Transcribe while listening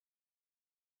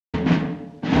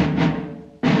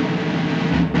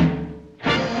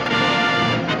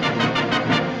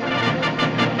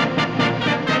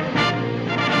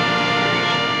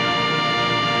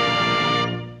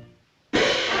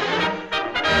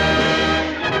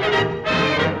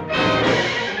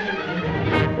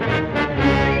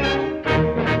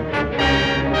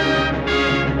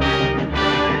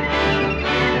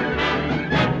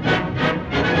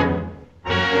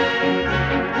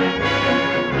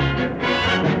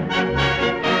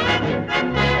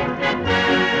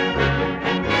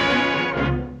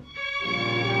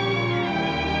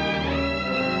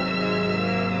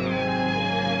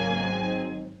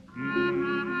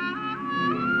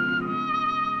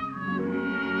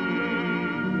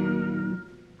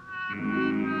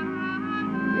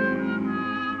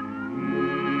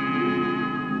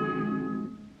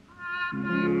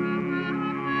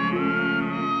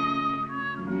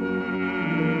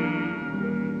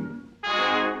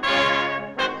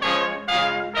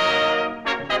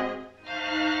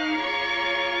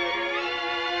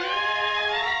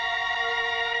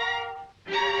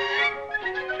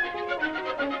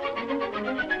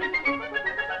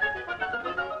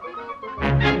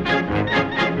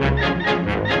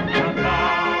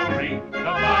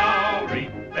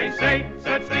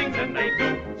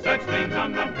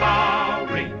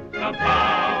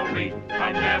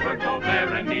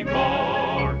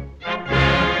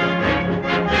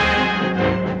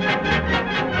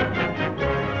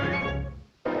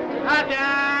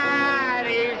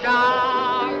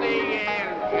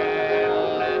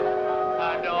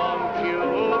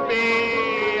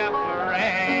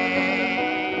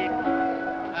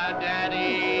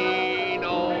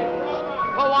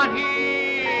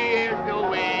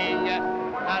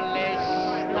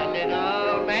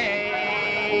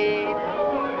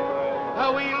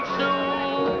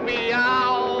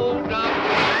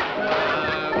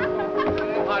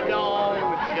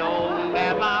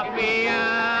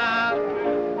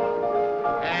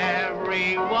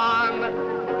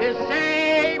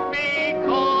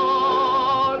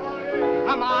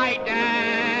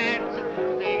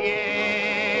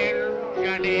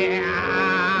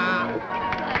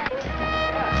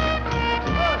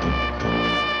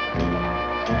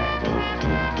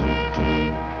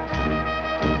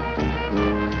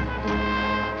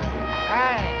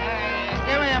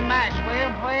a match, will you,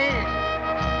 please?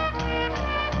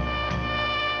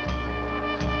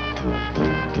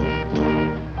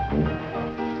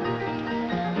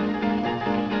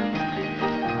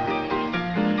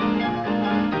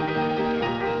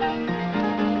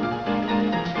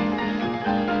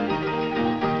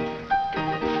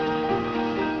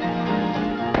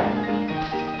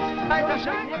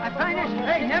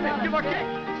 Hey, Neville,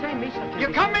 you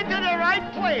come into the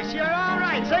right place. You're all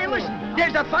right. Say, listen,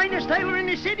 there's the finest tailor in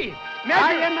the city.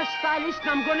 I am a stylist, and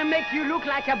I'm going to make you look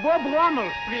like a Bob Rommel.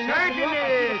 Certainly,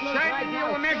 you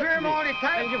will measure him all the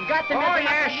time. And you've got to Oh,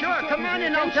 yeah, sure. Come on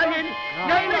in, I'll tell you.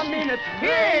 Now, listen. Wait a minute.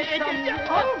 Here, Wait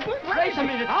a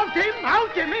minute. Out him,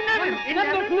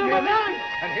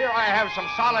 And here I have some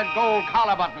solid gold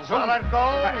collar buttons. Solid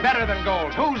gold? Better than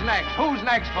gold. Who's next? Who's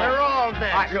next, folks? We're all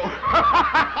next.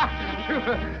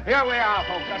 Here we are,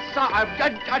 folks.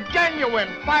 A genuine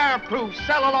fireproof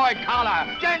celluloid collar.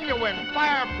 Genuine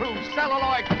fireproof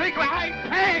celluloid. Be quiet.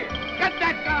 Hey, get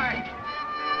that guy.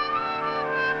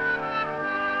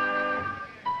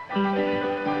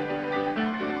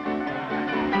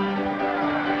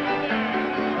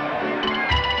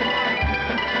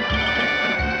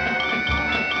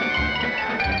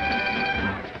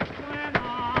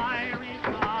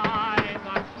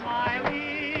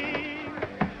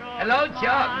 Hello,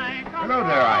 Chuck. Hello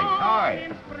there, Ike. Hi.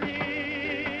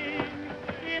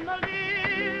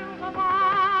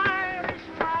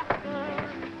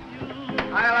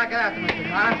 I like that, Mr.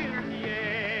 Connor.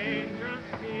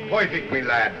 Perfect, me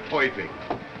lad. Perfect.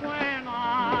 When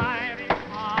Irish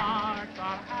hearts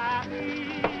are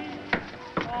happy,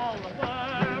 all the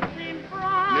world seems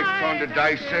bright. Next on the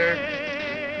dice, sir.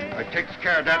 I takes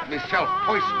care of that myself,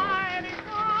 personally.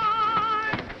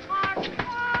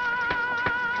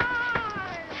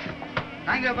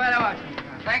 Thank you very much.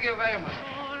 Thank you very much.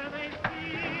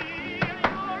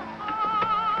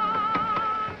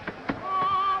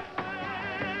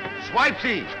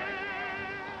 Swipesy!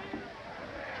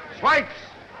 Swipes!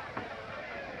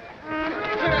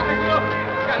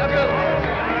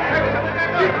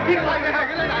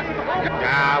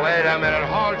 Now, wait a minute.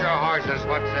 Hold your horses.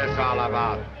 What's this all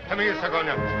about? Come here,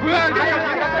 Sagonia.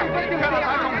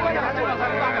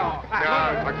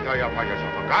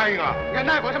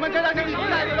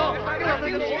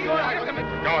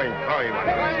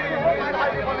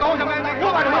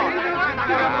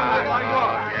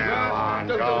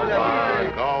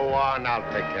 Go on. I'll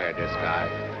take care of this guy.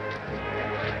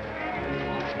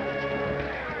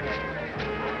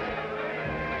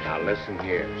 Now, listen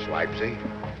here, Swipesy.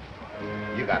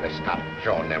 You gotta stop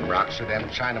throwing them rocks at them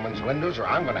Chinaman's windows, or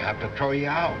I'm gonna have to throw you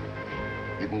out.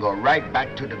 You can go right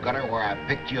back to the gutter where I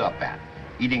picked you up at,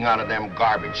 eating out of them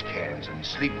garbage cans and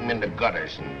sleeping in the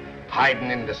gutters and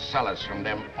hiding in the cellars from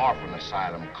them orphan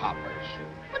asylum coppers.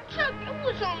 But, Chuck, it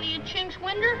was only a chink's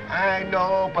winder. I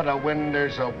know, but a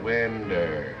winder's a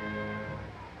winder.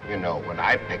 You know, when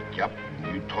I picked you up,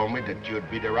 you told me that you'd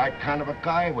be the right kind of a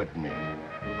guy with me.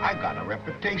 I got a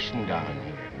reputation down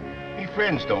here. Me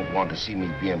friends don't want to see me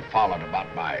being followed about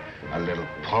by a little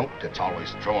punk that's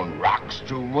always throwing rocks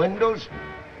through windows.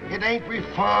 It ain't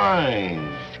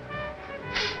refined.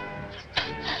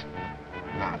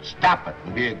 Now, stop it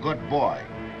and be a good boy.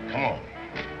 Come on.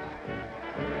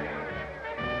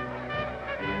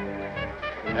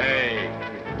 Hey,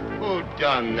 who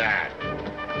done that?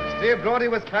 Steve Brody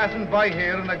was passing by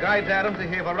here, and the guy dared him to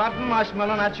heave a rotten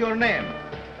marshmallow at your name.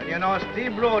 And you know,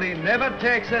 Steve Brody never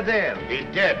takes a dare. He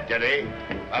did he?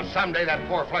 Well, someday that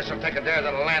poor flesh will take a dare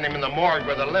that'll land him in the morgue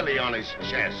with a lily on his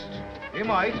chest. He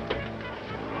might.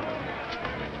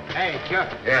 Hey, Chuck.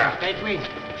 Yeah. Take me.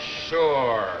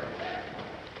 Sure.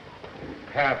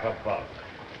 $50.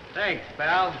 Thanks,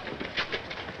 pal.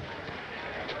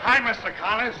 Hi, Mr.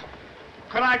 Collins.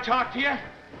 Could I talk to you?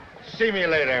 See me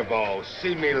later, Bo.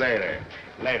 See me later.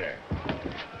 Later.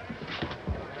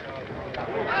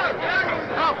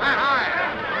 Oh, hi.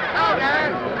 Oh,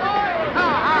 Dad.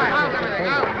 Oh, hi. How's everything?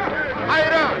 How you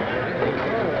doing?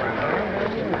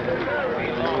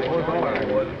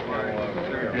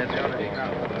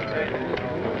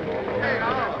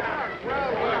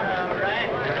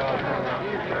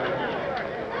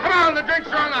 Come on, the drinks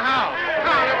are in the house.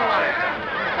 Come on, everybody.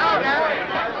 Oh, Dad.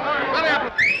 Let me up.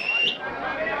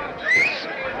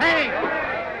 Hey.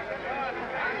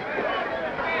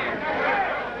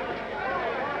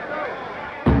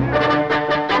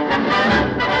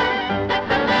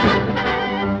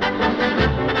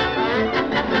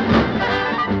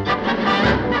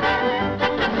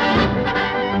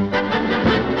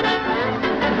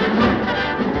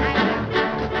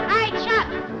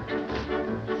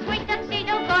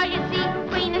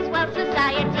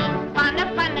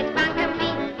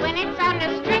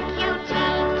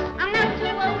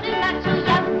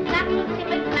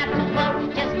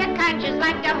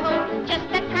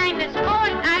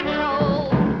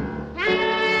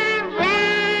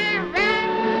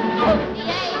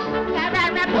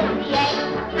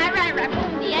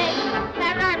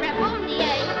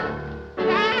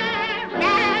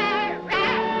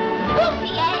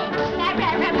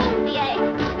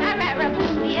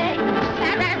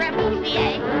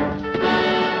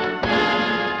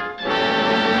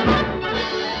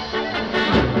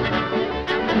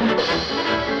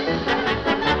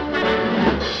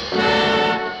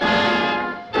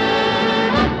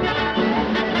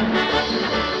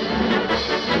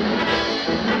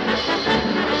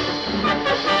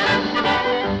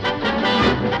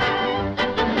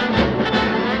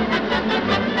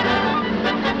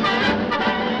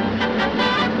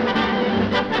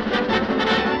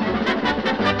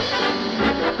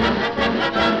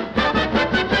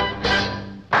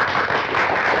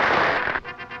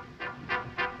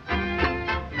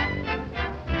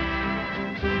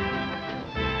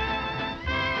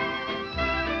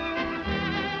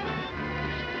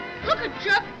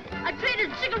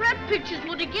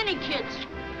 the guinea kids.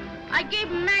 I gave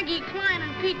 'em Maggie Klein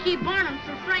and P.T. Barnum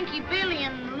for Frankie Bailey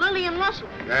and Lillian Russell.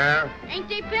 Yeah? Ain't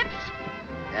they, Pips?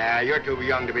 Yeah, you're too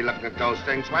young to be looking at those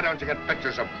things. Why don't you get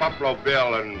pictures of Buffalo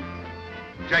Bill and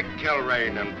Jake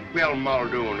Kilrain and Bill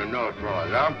Muldoon and those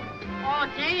fellas, huh? Oh,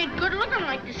 they ain't good looking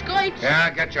like the Scoits. Yeah,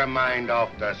 get your mind off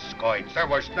the Scoits. They're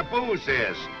worse than the booze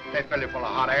is. They fill you full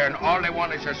of hot air, and all they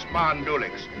want is your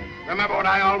spondulix. Remember what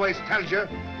I always tell you?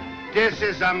 This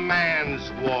is a man's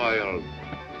world.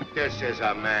 This is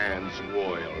a man's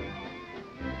world.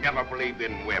 Never believe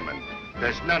in women.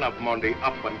 There's none of them on the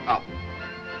up and up.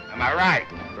 Am I right?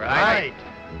 Right.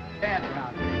 Stand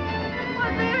around.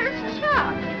 Well, there's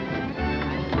Chuck.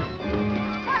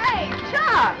 Hey,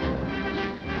 Chuck.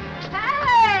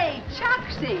 Hey,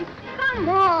 Chucksy. Come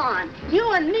on.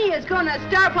 You and me is gonna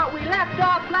start what we left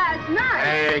off last night.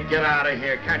 Hey, get out of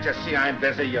here. Can't you see I'm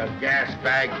busy, you gas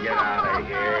bag? Get out of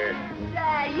here.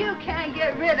 Say, you can't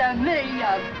get rid of me,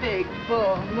 you big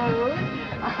full moon.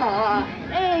 Oh,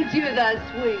 ain't you the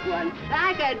sweet one?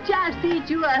 I could just eat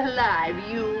you alive,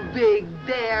 you big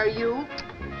dare, you.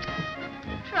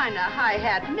 Trying to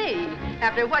hi-hat me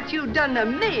after what you done to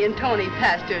me in Tony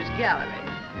Pastor's gallery.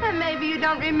 And maybe you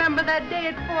don't remember that day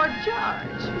at Fort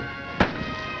George.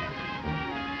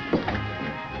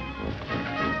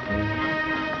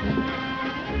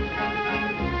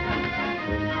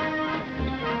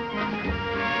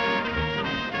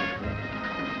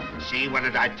 See, what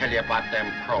did I tell you about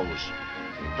them pros?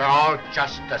 They're all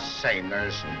just the same. They're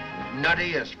as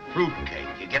nutty as fruitcake.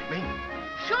 You get me?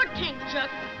 Sure thing, Chuck.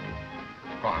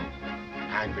 Go on.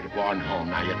 Time for you to go on home.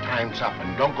 Now, your time's up,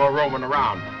 and don't go roaming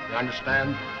around. You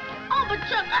understand? Oh, but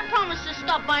Chuck, I promised to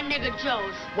stop by Nigger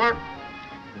Joe's. What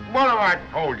have I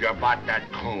told you about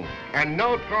that coon? And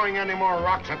no throwing any more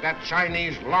rocks at that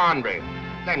Chinese laundry.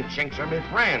 Them chinks are my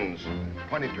friends.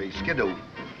 23 Skidoo.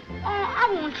 Oh, I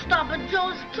won't stop at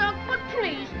Joe's, Chuck, but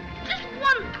please, just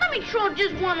one, let me throw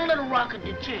just one little rock at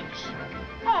the chinks.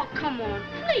 Oh, come on,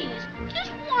 please,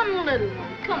 just one little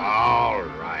one, come on. All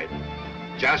right.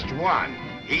 Just one.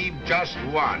 Heave just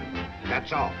one.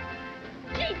 That's all.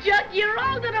 Gee, Chuck, you're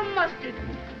all to the mustard.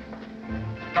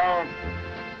 Don't.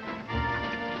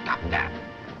 Stop that.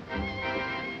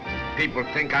 People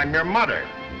think I'm your mother.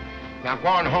 Now go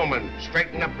on home and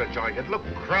straighten up the joint. It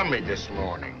looked crummy this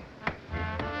morning.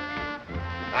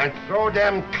 And throw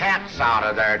them cats out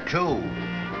of there, too.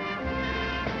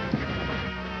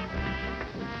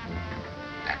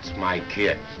 That's my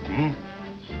kid, hmm?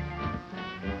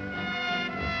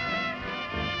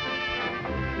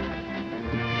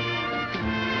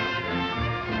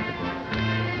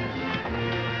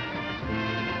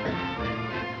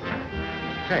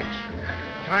 Thanks.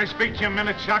 Can I speak to you a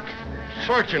minute, Chuck?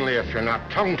 Certainly, if you're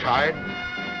not tongue-tied.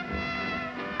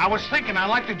 I was thinking I'd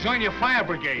like to join your fire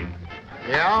brigade.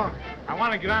 Yeah? I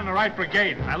want to get on the right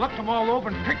brigade. I looked them all over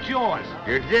and picked yours.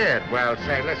 You did? Well,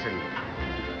 say, listen.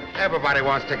 Everybody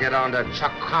wants to get on to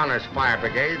Chuck Connor's fire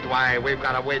brigade. Why, we've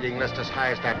got a waiting list as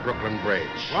high as that Brooklyn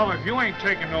Bridge. Well, if you ain't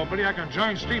taking nobody, I can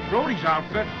join Steve Brody's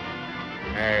outfit.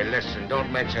 Hey, listen,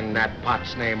 don't mention that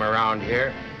pot's name around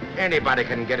here. Anybody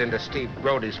can get into Steve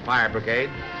Brody's fire brigade.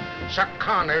 Chuck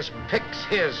Connors picks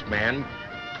his men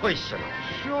personal.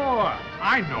 Sure,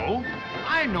 I know.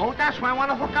 That's why I want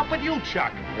to hook up with you,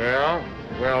 Chuck. Yeah?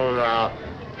 Well,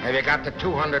 have you got the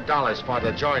 $200 for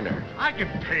the joiner? I can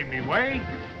pay me way.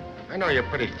 I know you're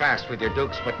pretty fast with your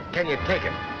dukes, but can you take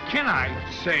it? Can I?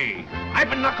 Say, I've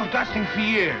been knuckle dusting for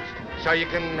years. So you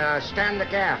can stand the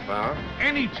gaff, huh?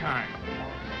 Anytime.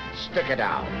 Stick it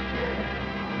out.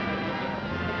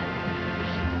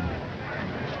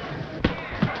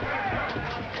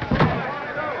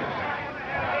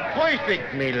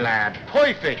 Perfect, me lad.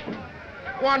 Perfect.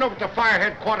 Go on over to fire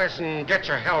headquarters and get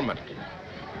your helmet.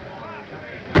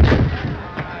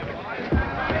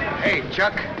 Hey,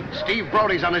 Chuck, Steve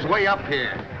Brody's on his way up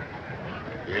here.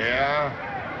 Yeah?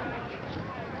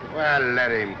 Well, let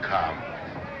him come.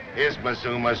 His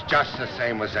Mazuma's just the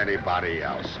same as anybody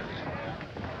else's.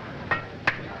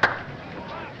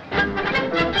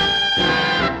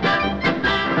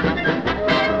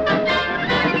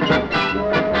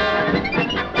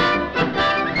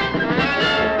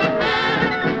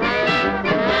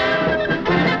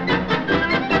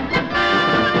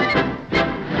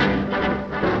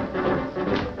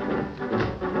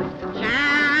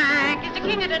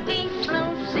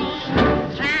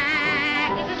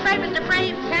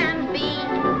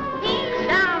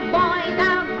 Boys,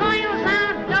 out, girls,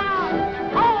 out,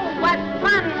 dogs. Oh, what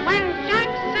fun when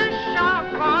Jackson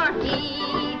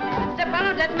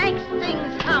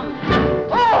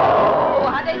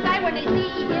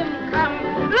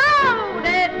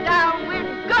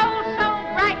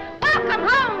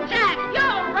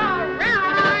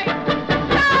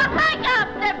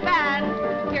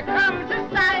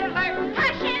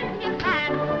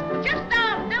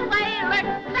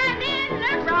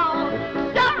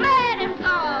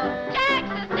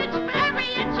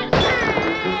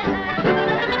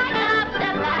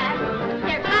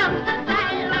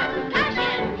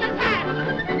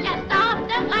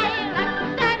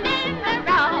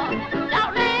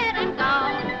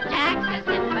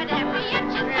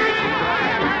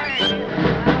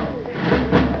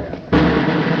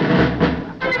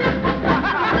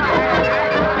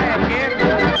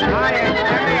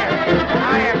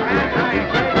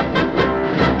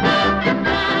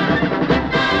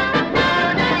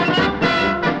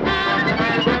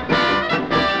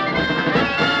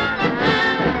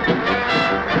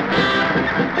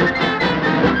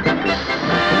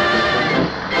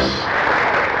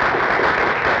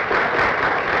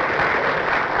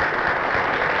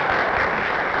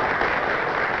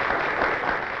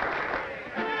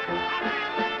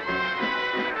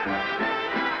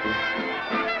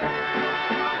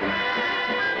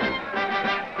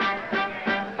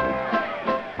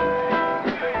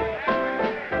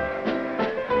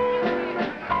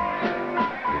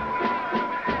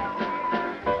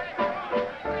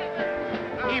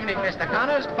evening, Mr.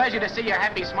 Connors. Pleasure to see your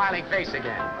happy, smiling face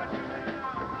again.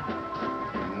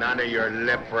 None of your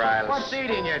lip riles. What's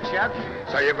eating you, Chuck?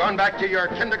 So you're going back to your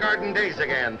kindergarten days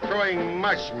again, throwing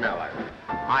marshmallow.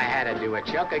 I had to do it,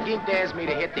 Chuck. A geek dares me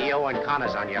to hit the Owen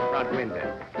Connors on your front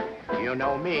window. You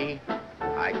know me.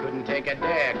 I couldn't take a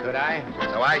dare, could I?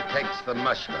 So I takes the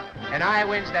marshmallow. And I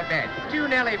wins the bet. 2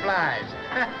 Nellie Bly's.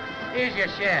 Here's your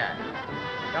share.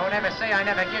 Don't ever say I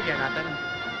never give you nothing.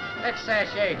 Let's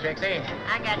sashay, Trixie.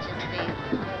 I got you, Steve.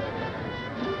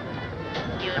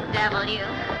 You devil, you.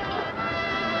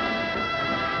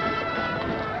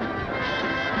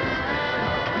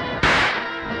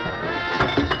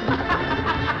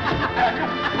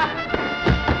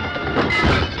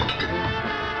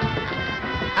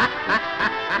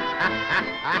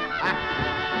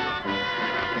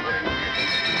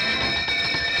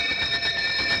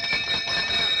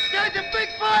 There's a big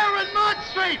fire in Mott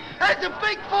Street! There's a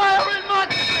big fire in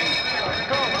Mott Street!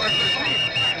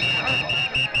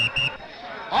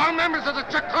 All members of the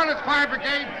Chuck Connors Fire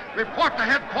Brigade, report to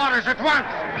headquarters at once.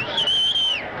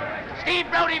 Steve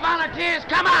Brody volunteers,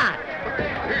 come on!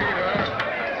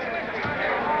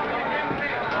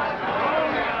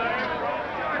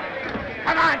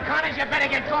 Come on, Connors, you better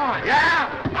get going. Yeah?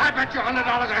 I bet you $100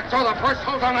 I throw the first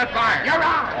hose on that fire. You're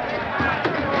on!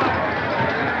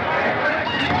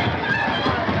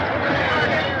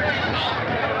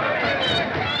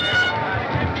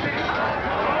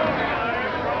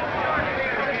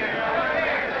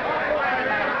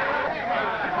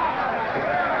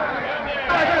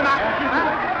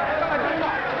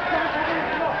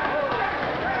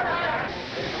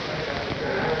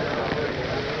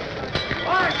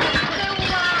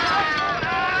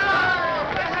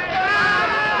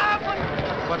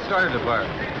 What started the fire?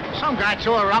 Some guy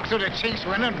threw a rock through the chinks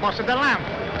window and busted the lamp.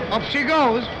 Up she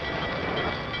goes.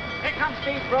 Here comes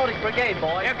Steve Brody's brigade,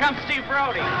 boys. Here comes Steve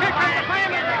Brody. Here comes the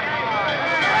fireman.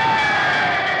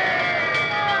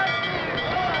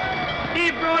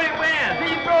 Steve Brody wins.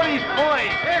 Steve Brody's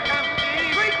boys. Here comes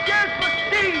Steve. 3 cheers for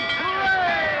Steve.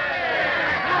 Hooray!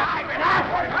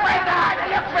 Wait on!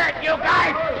 Look for it, you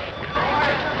guys!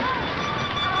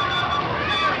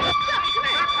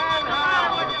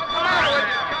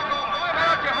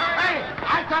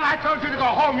 I thought I told you to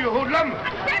go home, you hoodlum.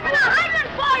 I'm stepping a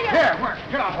hydrant for you. Here, work.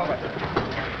 Get off of it.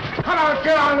 Come on,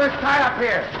 get on this tie up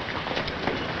here.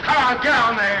 Come on, get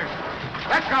on there.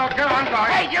 Let's go, get on,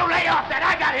 boys. Hey, you lay off that.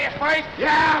 I got here first.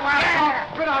 Yeah, well,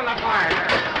 spit on the fire.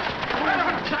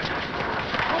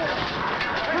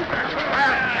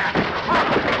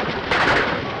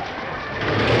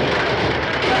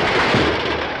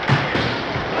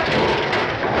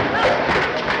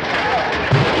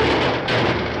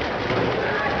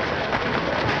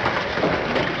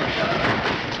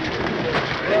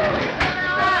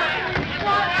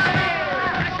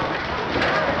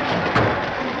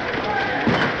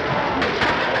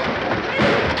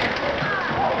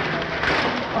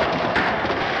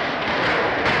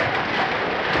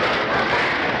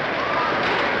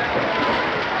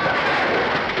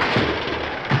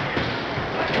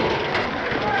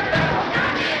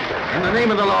 In the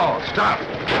name of the law, stop.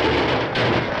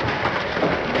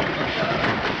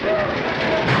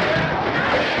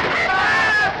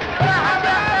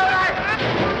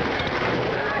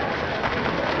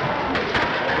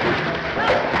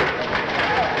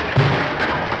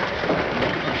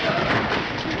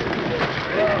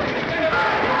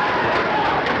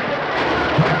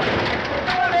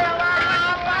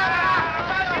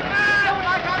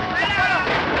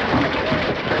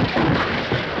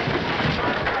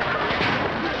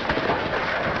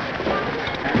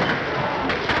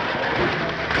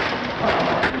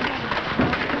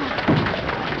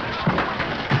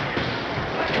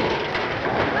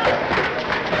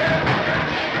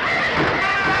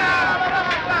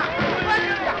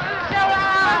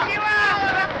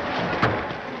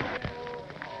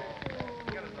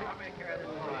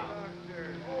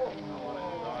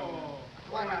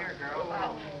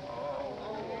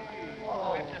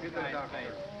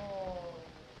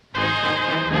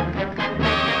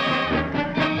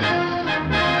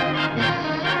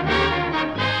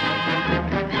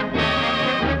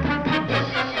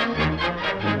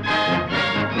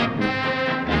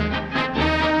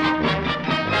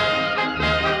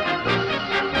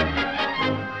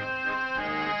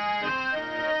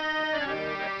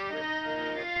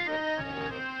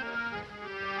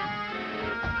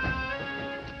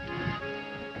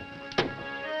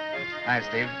 Hi,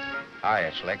 Steve.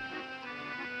 Hiya, Slick.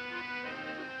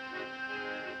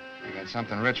 I got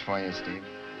something rich for you, Steve.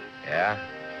 Yeah?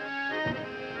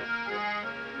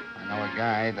 I know a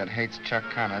guy that hates Chuck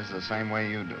Connors the same way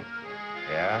you do.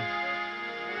 Yeah?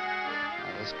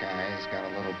 This guy's got a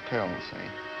little pill, see?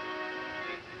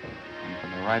 And for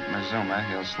the right Mazuma,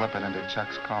 he'll slip it into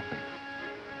Chuck's coffee.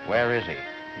 Where is he?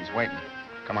 He's waiting.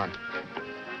 Come on.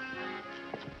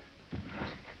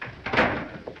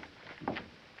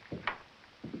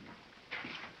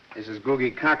 This is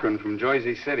Googie Cochran from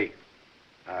Jersey City.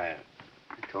 Oh, yeah.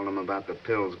 I told him about the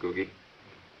pills, Googie.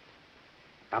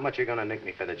 How much you gonna nick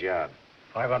me for the job?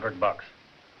 $500.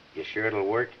 You sure it'll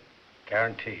work?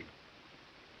 Guaranteed.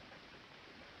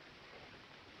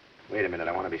 Wait a minute,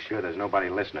 I want to be sure there's nobody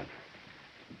listening.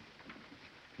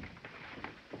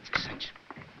 Cinch.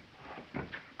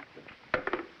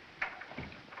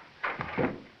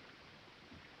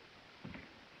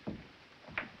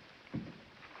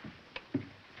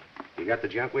 You got the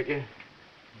junk with you?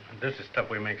 This is stuff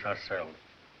we make ourselves.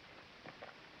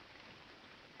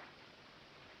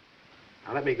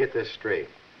 Now, let me get this straight.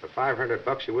 For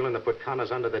 $500, you're willing to put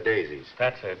Connors under the daisies?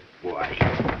 That's it. Why?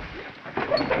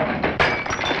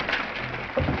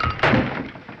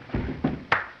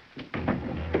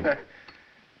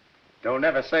 Don't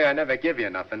ever say I never give you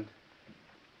nothing.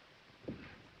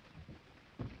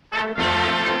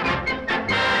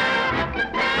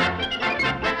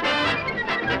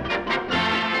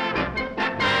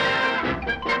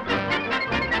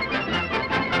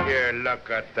 Here, look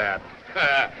at that.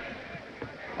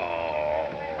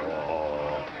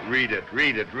 Oh, read it.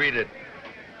 Read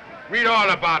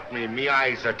all about me. Me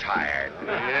eyes are tired.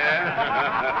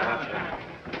 Yeah?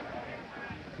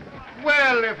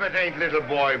 Well, if it ain't Little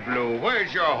Boy Blue,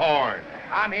 where's your horn?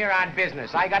 I'm here on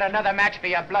business. I got another match for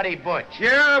your bloody butch.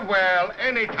 Yeah, well,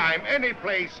 anytime, any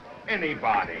place,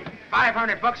 anybody.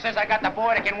 $500 says I got the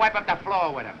boy that can wipe up the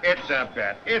floor with him. It's a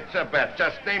bet.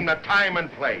 Just name the time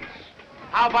and place.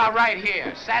 How about right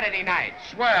here, Saturday night?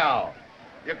 Swell.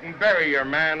 You can bury your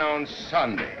man on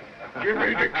Sunday. Give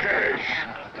me the cash.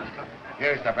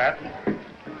 Here's the bet.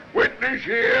 Witness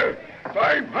here,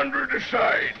 500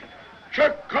 aside.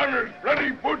 Chuck Connor's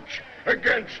bloody butch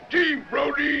against Steve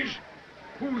Brody's.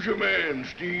 Who's your man,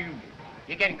 Steve?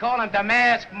 You can call him the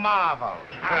Masked Marvel.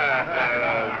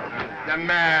 The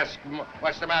mask.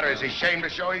 What's the matter? Is he ashamed to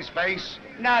show his face?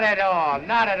 Not at all,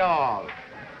 not at all.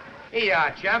 Here you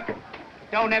are, Chuck.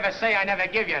 Don't ever say I never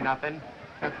give you nothing.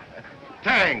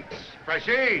 Thanks,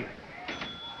 Freshy.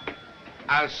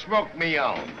 I'll smoke me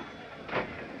own.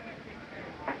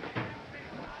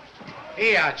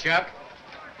 Here you are, Chuck.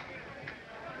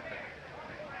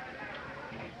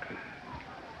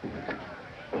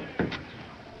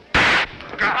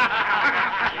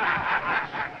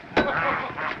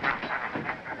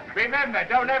 Remember,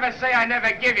 don't ever say I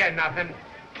never give you nothing.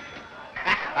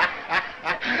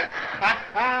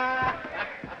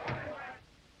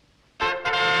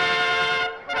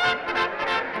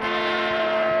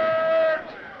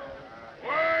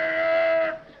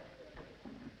 Quiet!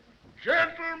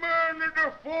 Gentlemen of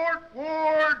the Fourth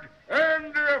Ward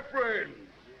and their friends.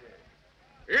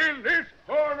 In this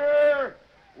corner,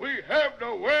 we have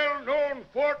the well-known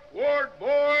Fourth Ward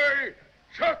boy,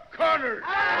 Chuck Connors.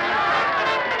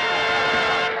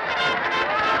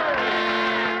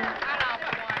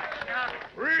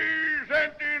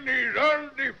 Presenting his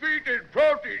undefeated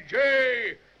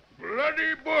protege,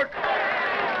 Bloody Butch.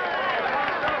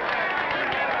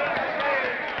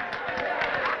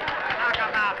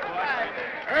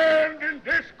 And in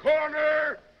this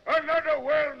corner, another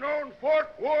well-known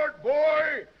Fourth Ward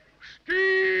boy,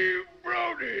 Steve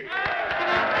Brody.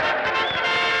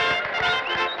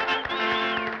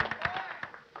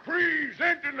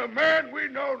 Presenting a man we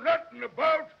know nothing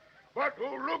about, but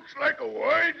who looks like a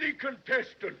worthy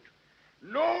contestant,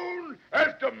 known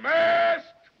as the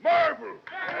Masked Marvel.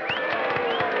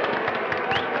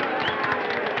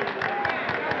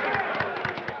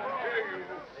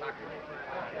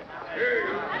 Hey,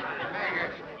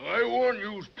 I warn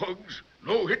you, pugs,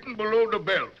 no hitting below the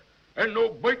belt, and no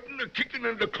biting or kicking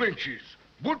in the clinches.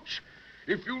 Butch,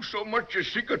 if you so much as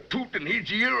stick a tooth in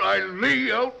his ear, I'll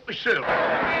lay out myself.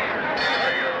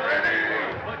 Are you ready?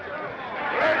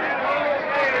 Ready,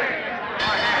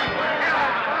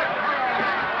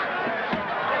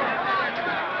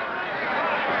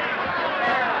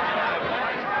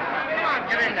 Come on,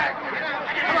 get in there.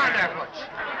 Come on there, Butch.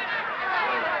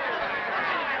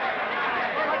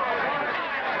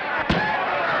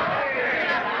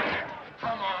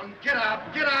 Come on, get up.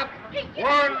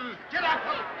 One, Get up.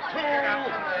 2, 3,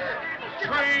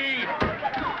 4, 5,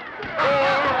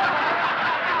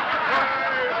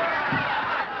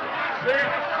 6.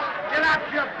 Get up,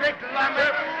 you big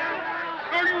lummox.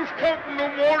 No use counting no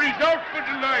more. He's out for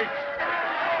tonight.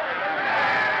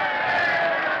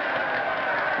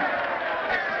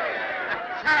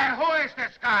 Say, who is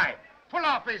this guy? Pull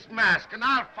off his mask and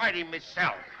I'll fight him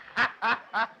myself.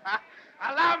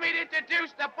 Allow me to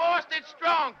introduce the Boston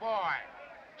Strong Boy,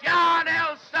 John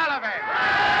L. Sullivan.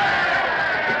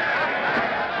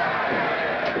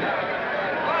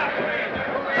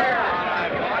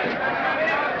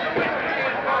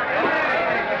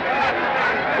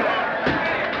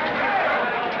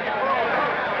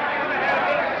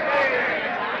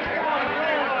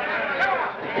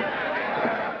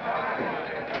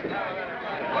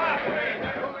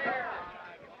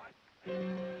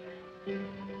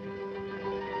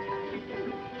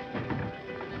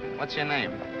 What's your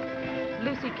name?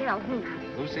 Lucy Calhoun.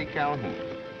 Lucy Calhoun.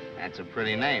 That's a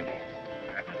pretty name.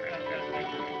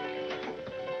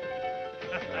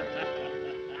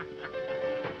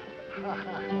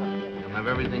 You'll have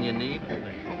everything you need?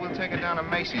 Well, we'll take it down to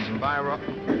Macy's and buy her up.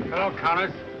 Hello,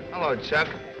 Connors. Hello, Chuck.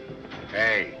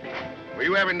 Hey, were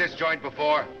you ever in this joint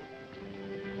before?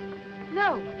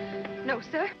 No. No,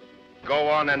 sir. Go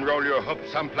on and roll your hoop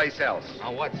someplace else.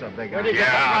 Oh, what's so big?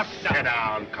 Yeah, sit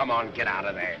down. Come on, get out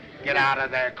of there. Get out of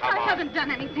there, come on. I haven't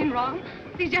done anything wrong.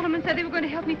 These gentlemen said they were going to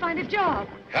help me find a job.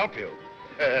 Help you?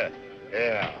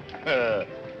 Yeah.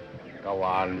 Go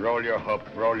on, roll your hoop,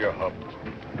 roll your hoop.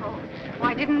 Oh, well,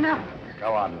 I didn't know.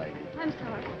 Go on, lady. I'm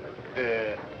sorry.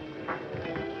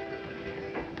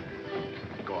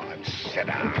 Go on, sit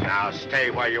down. Now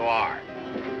stay where you are.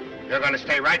 You're going to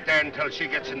stay right there until she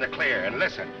gets in the clear. And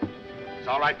listen, it's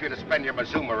all right for you to spend your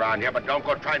mazoom around here, but don't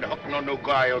go trying to hook no new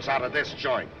girls out of this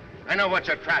joint. I know what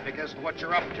your traffic is and what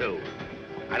you're up to.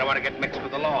 I don't want to get mixed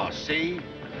with the law, see?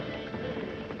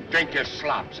 Drink your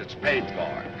slops. It's paid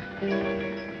for.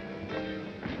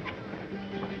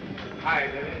 Hi,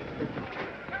 Lily.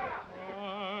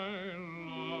 I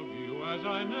love you as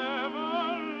I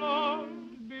never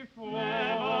loved before.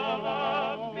 Never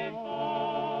loved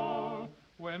before.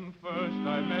 When first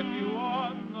I met you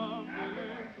on the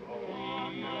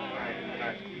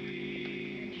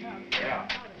Yeah.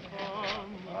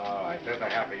 All right, there's a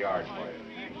half a yard for you.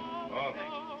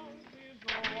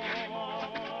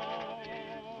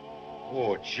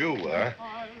 Oh, it's you, huh?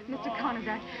 Mr. Connors,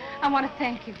 I want to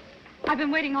thank you. I've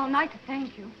been waiting all night to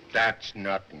thank you. That's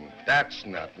nothing. That's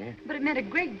nothing. But it meant a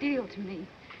great deal to me.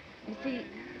 You see,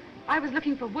 I was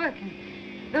looking for work, and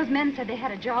those men said they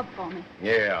had a job for me.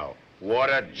 Yeah, what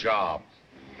a job.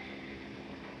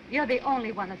 You're the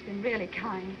only one that's been really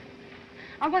kind.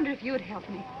 I wonder if you'd help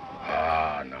me.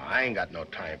 Ah, no, I ain't got no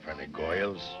time for any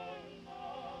goyles.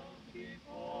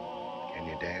 Can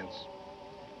you dance?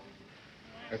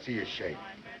 Let's see your shape.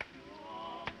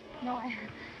 No,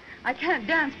 I can't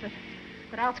dance,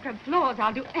 but I'll scrub floors.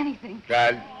 I'll do anything.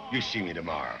 Well, you see me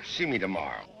tomorrow. See me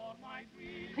tomorrow.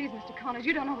 Please, Mr. Connors,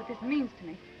 you don't know what this means to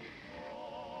me.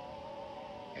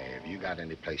 Hey, have you got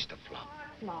any place to flop?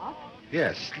 Flop?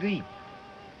 Yeah, sleep.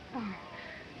 Oh,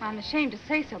 I'm ashamed to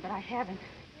say so, but I haven't.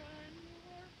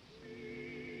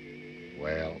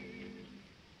 Well,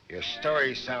 your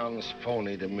story sounds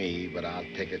phony to me, but I'll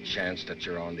take a chance that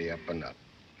you're on the up and up.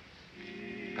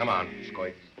 Come on,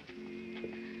 Scoit.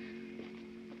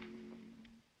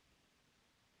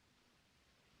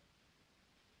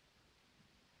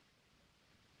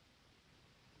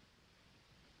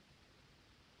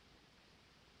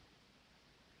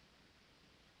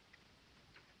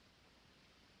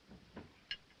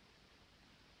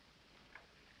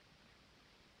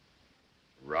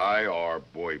 Rye or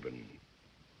bourbon?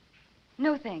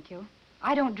 No, thank you.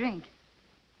 I don't drink.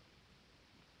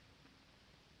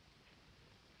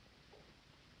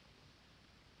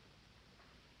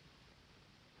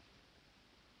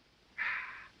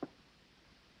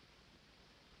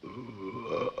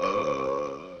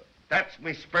 That's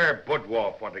me spare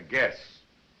boudoir for the guests.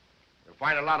 You'll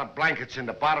find a lot of blankets in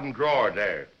the bottom drawer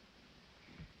there.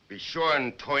 Be sure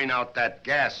and turn out that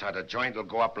gas or the joint will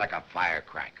go up like a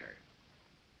firecracker.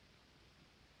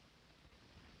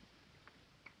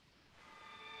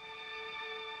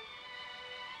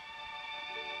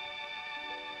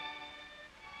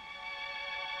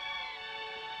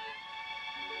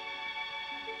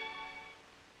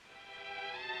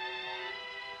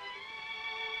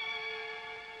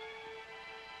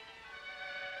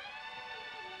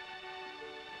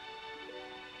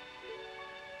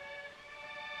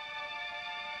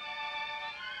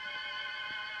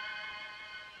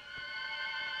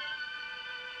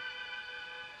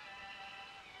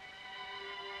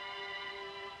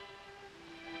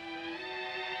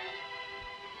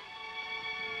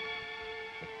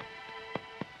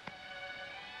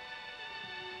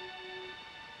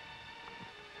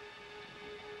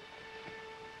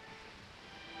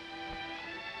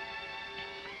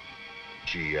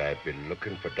 Gee, I've been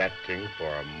looking for that thing for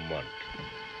a month.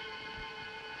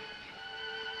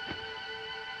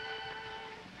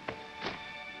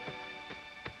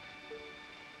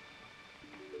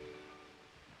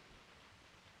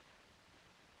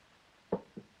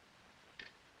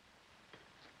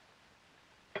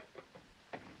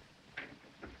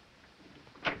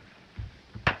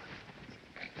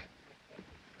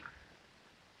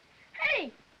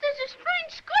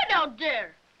 out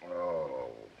there. Oh.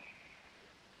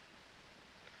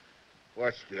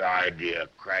 What's the idea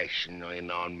of crashing in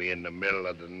on me in the middle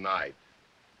of the night?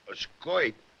 A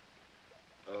squid?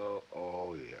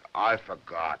 Oh, yeah. I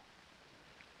forgot.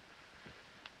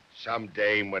 Some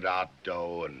dame without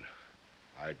dough, and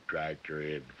I dragged her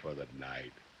in for the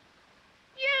night.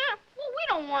 Yeah, well, we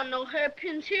don't want no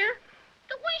hairpins here.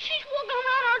 The way she's walking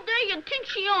around all day, you'd think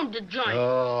she owned the joint.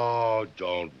 Oh,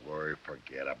 don't worry.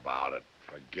 Forget about it.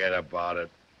 Forget about it.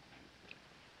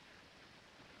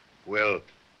 We'll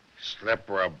slip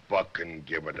her a buck and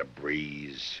give her the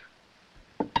breeze.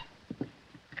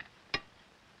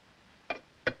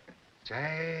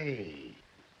 Say,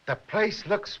 the place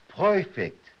looks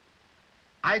perfect.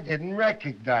 I didn't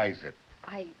recognize it.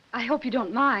 I hope you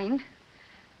don't mind.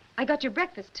 I got your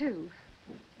breakfast, too.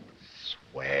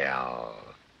 Swell.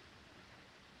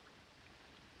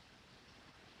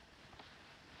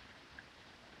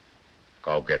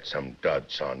 Go get some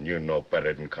duds, son. You know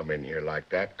better than come in here like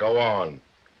that. Go on.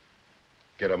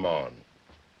 Get 'em on.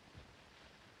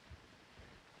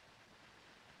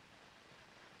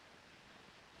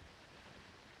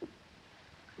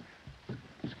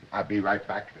 I'll be right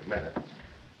back in a minute.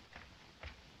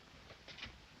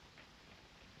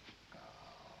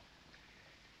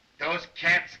 Those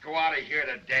cats go out of here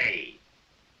today.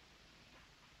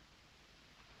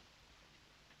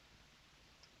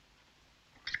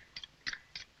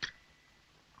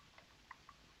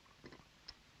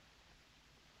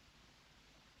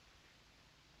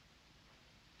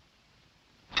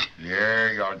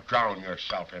 Yeah, you'll drown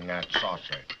yourself in that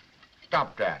saucer.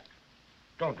 Stop that.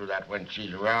 Don't do that when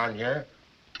she's around here.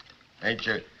 Ain't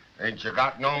you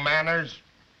got no manners?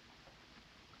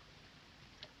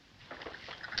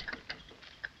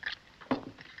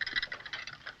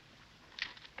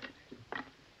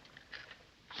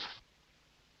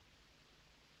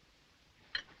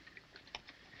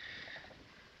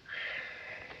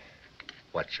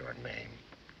 What's your name?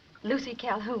 Lucy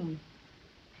Calhoun.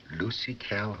 Lucy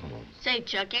Calhoun. Say,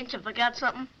 Chuck, ain't you forgot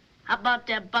something? How about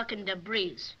that buck and the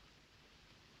breeze?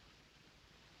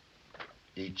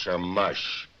 Eat your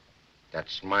mush.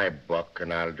 That's my buck,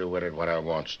 and I'll do with it what I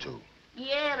wants to.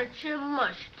 Yeah, that's your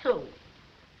mush, too.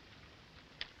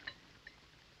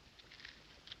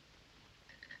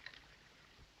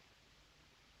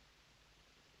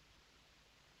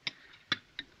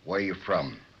 Where you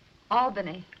from?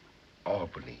 Albany.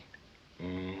 Albany.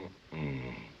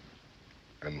 Mm-mm.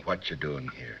 And what you doing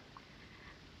here?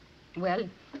 Well,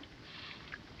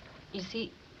 you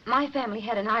see, my family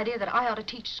had an idea that I ought to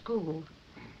teach school.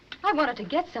 I wanted to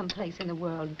get someplace in the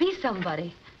world, be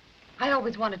somebody. I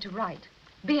always wanted to write,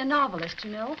 be a novelist,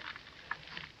 you know.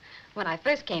 When I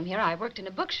first came here, I worked in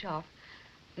a bookshop.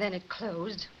 Then it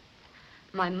closed.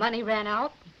 My money ran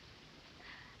out.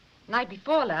 Night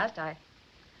before last, I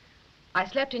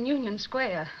slept in Union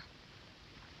Square.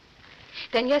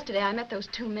 Then yesterday, I met those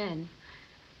two men.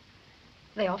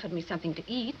 They offered me something to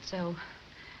eat, so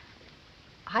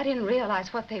I didn't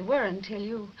realize what they were until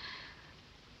you...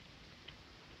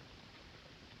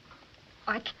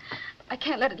 I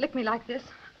can't let it lick me like this.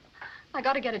 I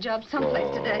gotta get a job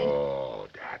someplace today. Oh,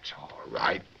 that's all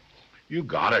right. You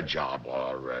got a job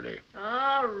already.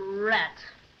 All right.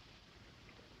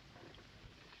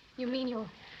 You mean you'll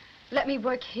let me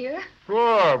work here?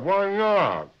 Sure, why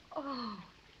not? Oh.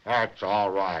 That's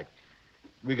all right.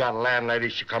 We got a landlady,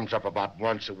 she comes up about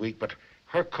once a week, but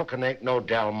her cooking ain't no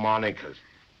Delmonico's.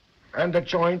 And the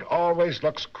joint always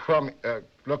looks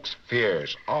looks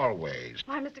fierce, always.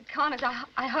 Why, Mr. Connors,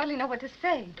 I hardly know what to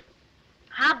say.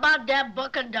 How about that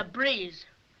buck and the breeze?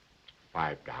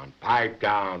 Pipe down, pipe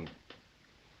down.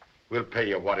 We'll pay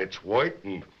you what it's worth,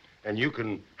 and you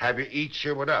can have your eat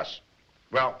here with us.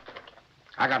 Well,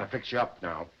 I gotta fix you up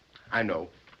now. I know.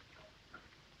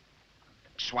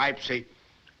 Swipesy,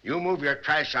 you move your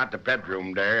trash out the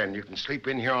bedroom there, and you can sleep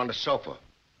in here on the sofa.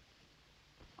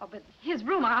 Oh, but his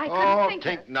room, I couldn't think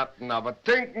think nothing of it.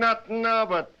 Think nothing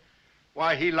of it.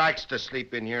 Why, he likes to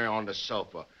sleep in here on the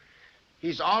sofa.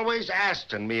 He's always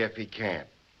asking me if he can.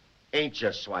 Ain't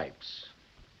you, Swipes?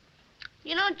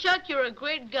 You know, Chuck, you're a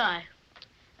great guy.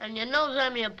 And you knows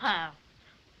I'm your pal.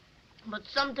 But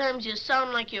sometimes you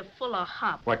sound like you're full of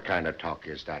hop. What kind of talk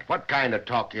is that? What kind of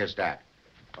talk is that?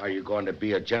 Are you going to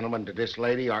be a gentleman to this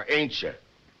lady, or ain't you?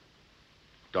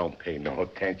 Don't pay no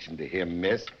attention to him,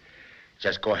 miss.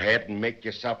 Just go ahead and make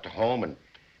yourself to home and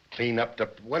clean up the...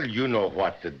 Well, you know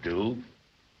what to do.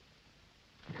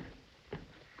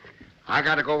 I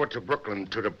got to go over to Brooklyn,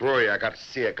 to the brewery. I got to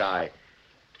see a guy.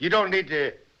 You don't need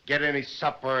to get any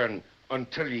supper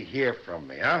until you hear from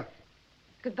me, huh?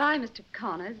 Goodbye, Mr.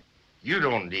 Connors. You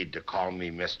don't need to call me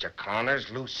Mr.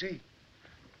 Connors, Lucy.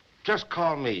 Just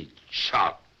call me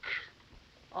Chuck.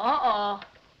 Uh-oh.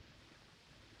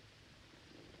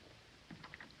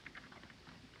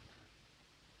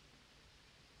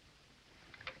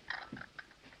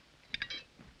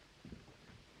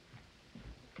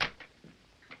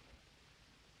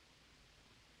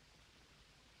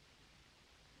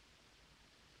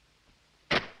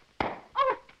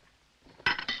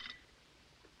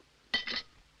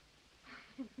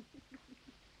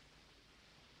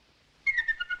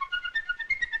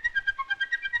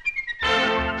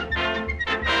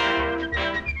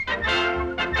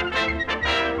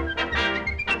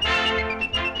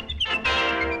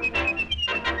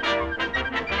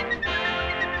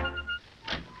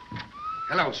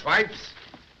 Hello, Swipes.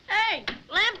 Hey,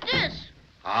 lamp this.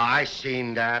 I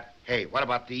seen that. Hey, what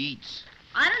about the eats?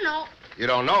 I don't know. You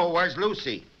don't know? Where's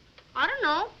Lucy? I don't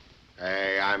know.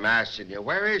 Hey, I'm asking you,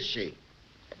 where is she?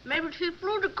 Maybe she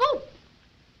flew the coop.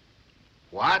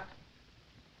 What?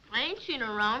 I ain't seen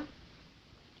her around.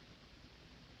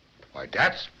 Why,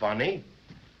 that's funny.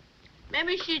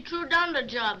 Maybe she threw down the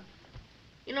job.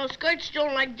 You know, skirts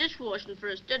don't like dishwashing for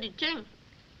a steady thing.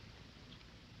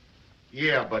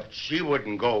 Yeah, but she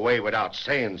wouldn't go away without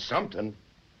saying something.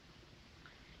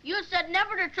 You said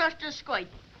never to trust a skite.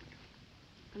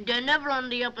 They're never on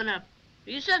the up and up.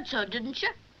 You said so, didn't you?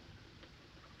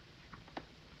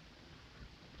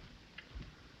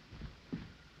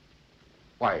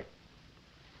 Why,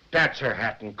 that's her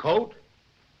hat and coat.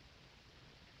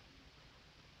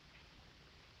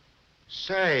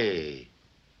 Say.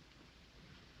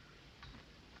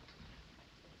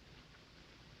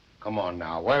 Come on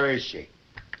now, where is she?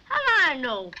 How do I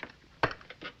know?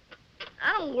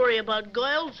 I don't worry about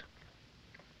girls.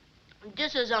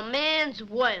 This is a man's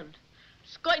world.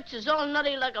 Skites is all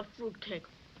nutty like a fruitcake.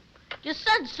 You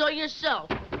said so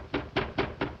yourself.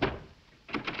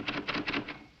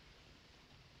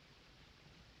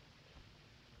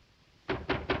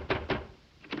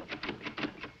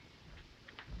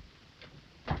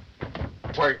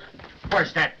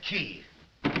 Where's that key?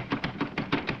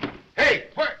 Hey,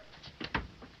 where?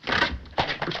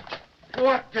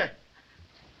 What the?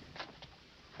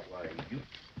 Why, you...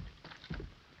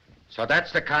 So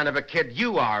that's the kind of a kid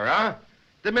you are, huh?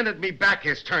 The minute me back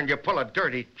is turned, you pull a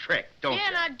dirty trick, don't you?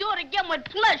 And I'd do it again with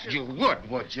pleasure. You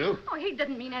would you? Oh, he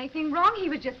didn't mean anything wrong. He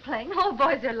was just playing. All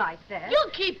boys are like that. You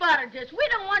keep out of this. We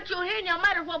don't want you here, and you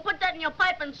might as well put that in your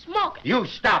pipe and smoke it. You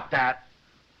stop that.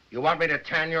 You want me to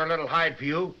tan your little hide for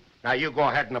you? Now, you go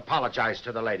ahead and apologize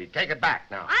to the lady. Take it back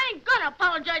now. I ain't gonna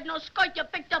apologize, no skite you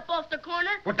picked up off the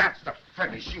corner. Well, that's the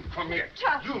finish. You come here.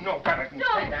 Chuck. You know better than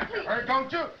say that to her,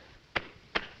 don't you?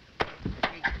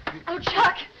 Oh,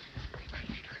 Chuck.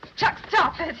 Chuck,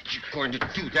 stop it. You going to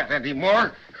do that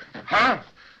anymore? Huh?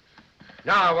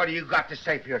 Now, what do you got to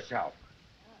say for yourself?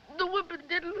 The whipping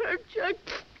didn't hurt, Chuck.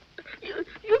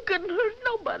 You couldn't hurt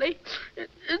nobody.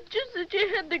 It's just that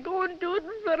you had to go and do it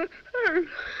in front of her.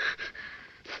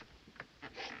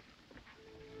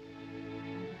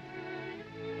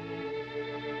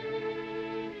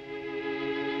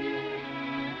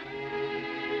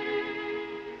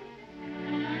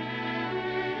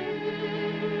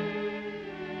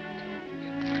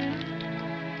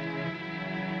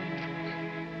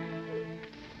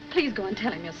 Please go and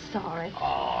tell him you're sorry.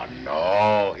 Oh,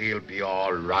 no, he'll be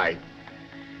all right.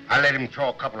 I let him throw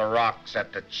a couple of rocks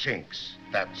at the chinks,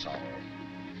 that's all.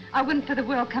 I wouldn't for the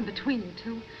world come between you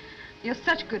two. You're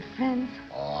such good friends.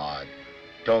 Oh,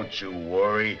 don't you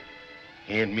worry.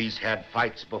 He and me's had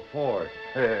fights before.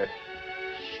 Sure.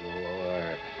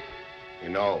 You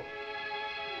know,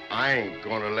 I ain't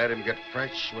gonna let him get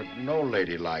fresh with no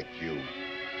lady like you,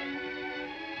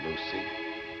 Lucy.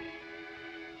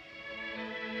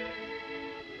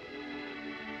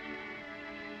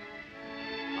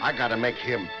 I gotta make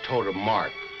him toe the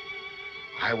mark.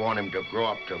 I want him to grow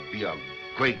up to be a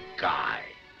great guy.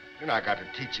 And I gotta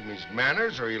teach him his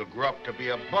manners or he'll grow up to be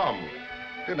a bum.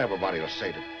 Then everybody will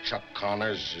say that Chuck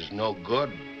Connors is no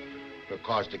good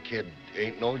because the kid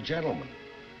ain't no gentleman.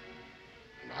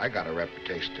 And I got a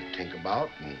reputation to think about,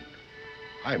 and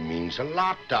I means a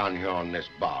lot down here on this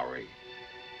Bowery.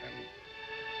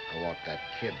 And I want that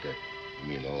kid to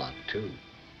mean a lot, too.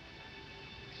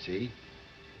 See?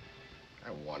 I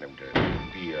want him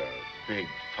to be a big,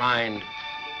 fine...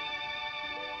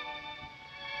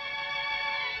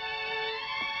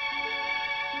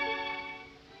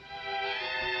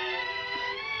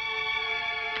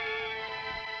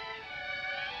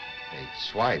 Hey,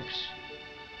 Swipes,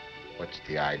 what's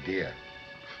the idea?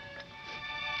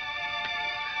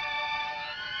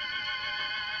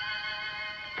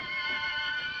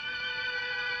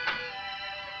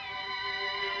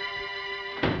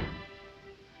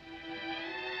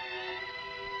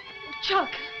 Chuck,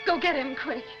 go get him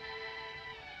quick.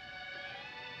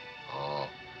 Oh,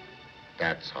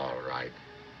 that's all right.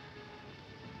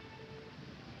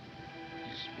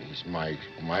 He's my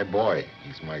boy.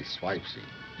 He's my swipesy.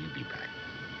 He'll be back.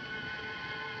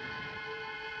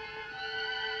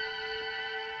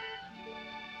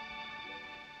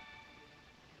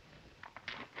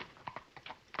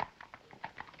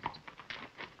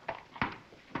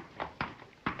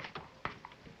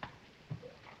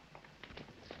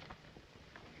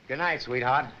 Good night,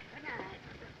 sweetheart. Good night.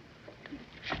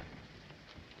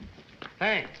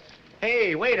 Thanks.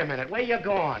 Hey, wait a minute. Where you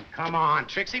going? Come on,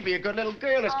 Trixie. Be a good little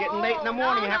girl. It's getting late in the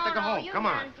morning. You have to go home. Come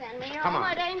on. Come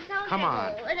on. Come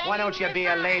on. Why don't you be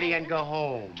a lady and go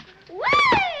home?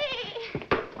 Whee!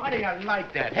 How do you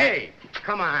like that? Hey,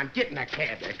 come on. Get in the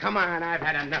cab there. Come on. I've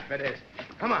had enough of this.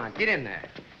 Come on. Get in there.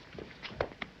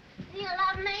 You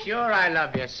love me? Sure I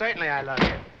love you. Certainly I love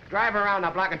you. Drive her around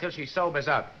the block until she sobers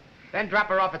up. Then drop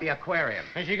her off at the aquarium.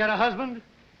 Has she got a husband?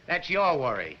 That's your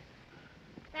worry.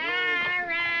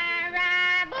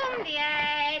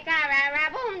 Ta-ra-ra-boom-de-ay,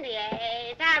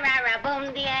 ta-ra-ra-boom-de-ay,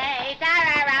 ta-ra-ra-boom-de-ay,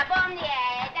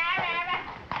 ta-ra-ra-boom-de-ay, ta-ra-ra.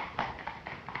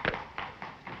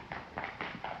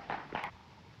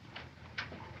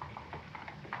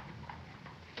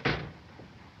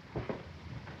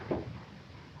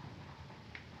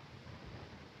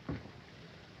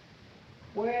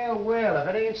 Well, well, if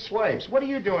it ain't Swipes, what are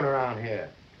you doing around here?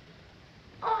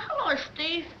 Oh, hello,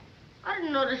 Steve. I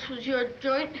didn't know this was your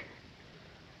joint.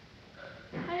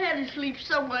 I had to sleep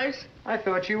somewhere. I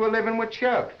thought you were living with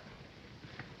Chuck.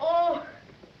 Oh,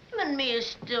 him and me is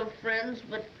still friends,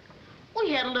 but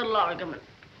we had a little argument.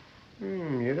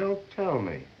 You don't tell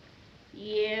me.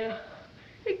 Yeah,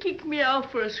 he kicked me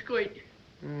out for a squint.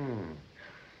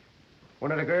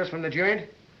 One of the girls from the joint?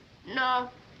 No,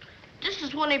 this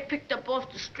is one he picked up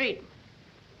off the street.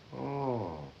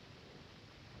 Oh.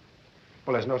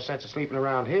 Well, there's no sense of sleeping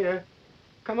around here.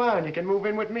 Come on, you can move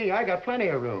in with me. I got plenty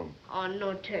of room. Oh,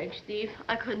 no thanks, Steve.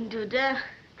 I couldn't do that.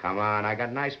 Come on, I got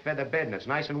a nice feather bed and it's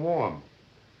nice and warm.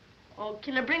 Oh,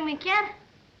 can I bring me cat?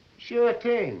 Sure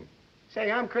thing.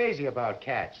 Say, I'm crazy about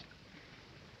cats.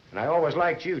 And I always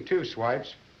liked you, too,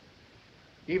 Swipes.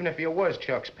 Even if you was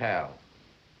Chuck's pal.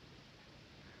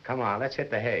 Come on, let's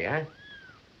hit the hay, huh?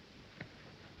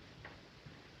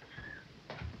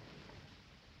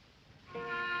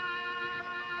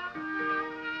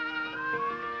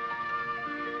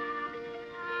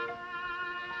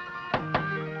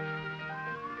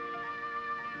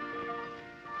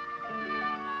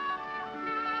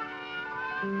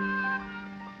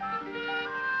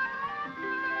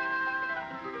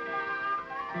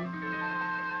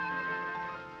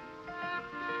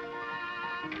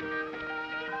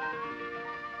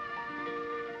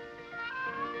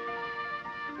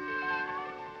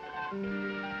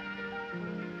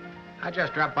 I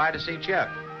just dropped by to see Chuck.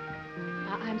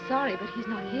 I'm sorry, but he's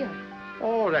not here.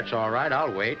 Oh, that's all right.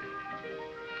 I'll wait.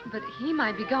 But he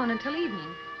might be gone until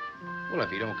evening. Well, if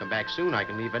he don't come back soon, I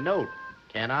can leave a note.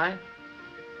 Can't I?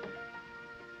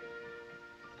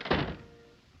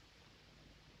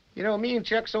 You know, me and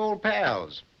Chuck's old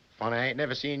pals. Funny I ain't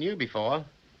never seen you before.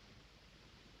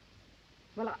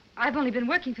 Well, I've only been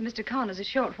working for Mr. Connors a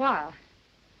short while.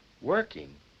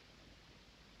 Working?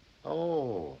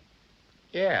 Oh,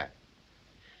 yeah.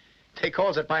 They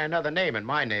calls it by another name in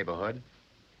my neighborhood.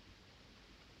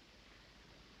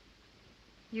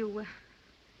 You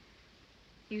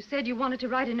said you wanted to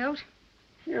write a note?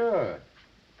 Sure.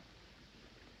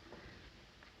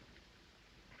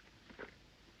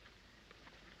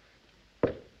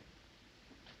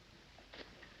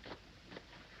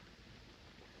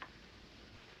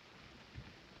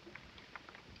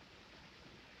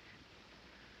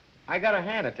 I gotta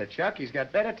hand it to Chuck. He's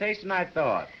got better taste than I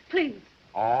thought. Please.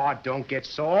 Oh, don't get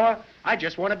sore. I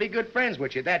just want to be good friends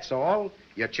with you, that's all.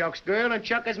 You're Chuck's girl and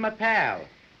Chuck is my pal.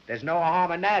 There's no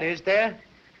harm in that, is there?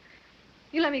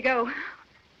 You let me go.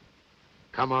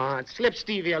 Come on, slip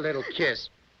Stevie a little kiss.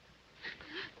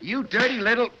 You dirty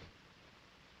little...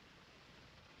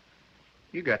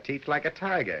 You got teeth like a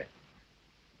tiger.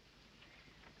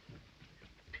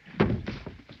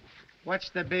 What's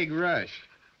the big rush?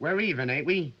 We're even, ain't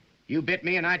we? You bit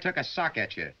me and I took a sock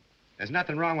at you. There's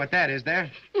nothing wrong with that, is there?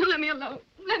 You let me alone.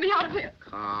 Let me out of here.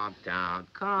 Calm down,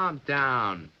 calm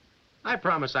down. I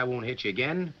promise I won't hit you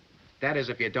again. That is,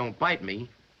 if you don't bite me.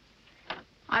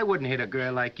 I wouldn't hit a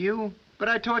girl like you, but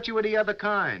I taught you were the other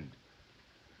kind.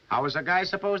 How is a guy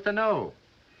supposed to know?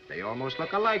 They almost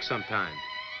look alike sometimes.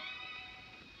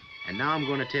 And now I'm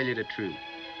going to tell you the truth.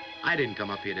 I didn't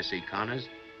come up here to see Connors.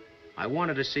 I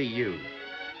wanted to see you.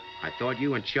 I thought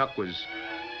you and Chuck was...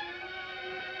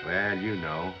 Well, you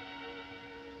know.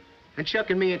 And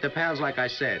Chuck and me ain't the pals like I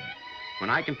said.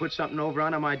 When I can put something over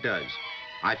on him, I does.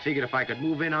 I figured if I could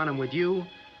move in on him with you,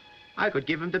 I could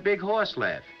give him the big horse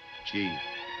laugh. Gee,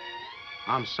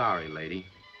 I'm sorry, lady.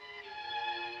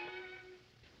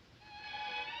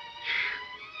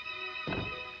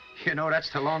 You know, that's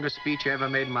the longest speech I ever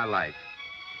made in my life.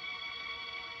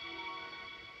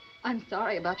 I'm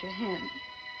sorry about your hand.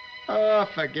 Oh,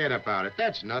 forget about it.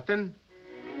 That's nothing.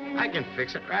 I can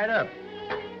fix it right up.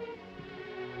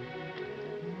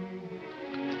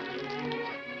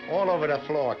 All over the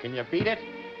floor. Can you beat it?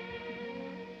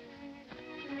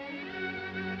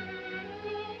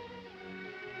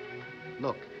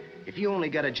 Look, if you only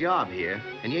got a job here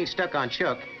and you ain't stuck on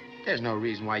Chuck, there's no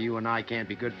reason why you and I can't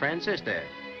be good friends, is there?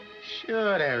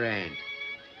 Sure there ain't.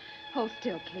 Hold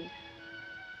still, please.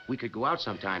 We could go out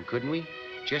sometime, couldn't we?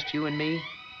 Just you and me?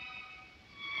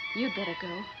 You'd better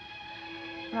go.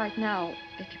 Right now,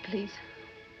 if you please.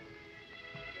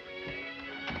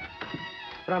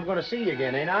 But I'm going to see you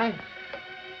again, ain't I?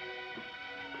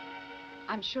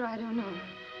 I'm sure I don't know.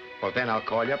 Well, then I'll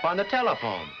call you up on the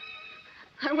telephone.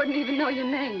 I wouldn't even know your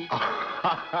name.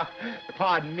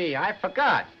 Pardon me, I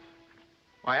forgot.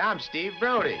 Why, I'm Steve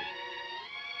Brody.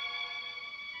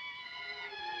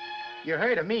 You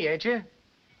heard of me, ain't you?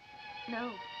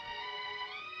 No.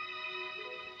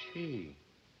 Gee.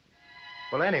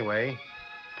 Well, anyway,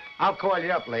 I'll call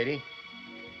you up, lady.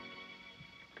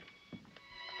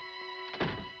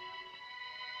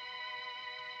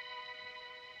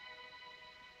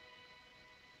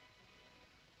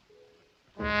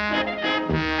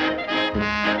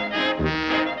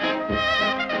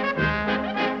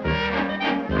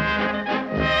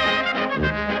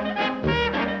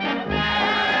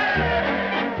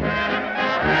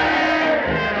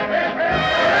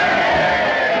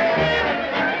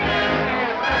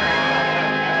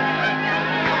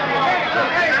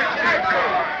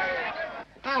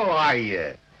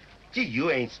 Gee,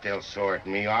 you ain't still sore at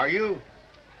me, are you?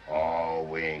 Oh,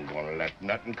 we ain't gonna let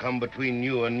nothing come between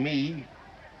you and me.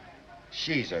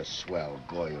 She's a swell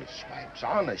goyle swipes,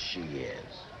 honest she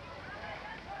is.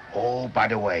 Oh, by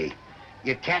the way,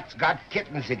 your cat's got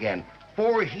kittens again.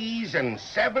 4 he's and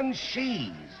 7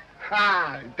 she's.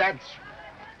 Ha, that's...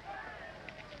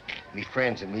 Me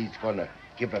friends and me's gonna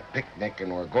give a picnic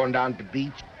and we're going down to the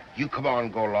beach. You come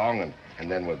on, go along,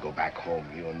 and then we'll go back home,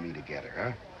 you and me together,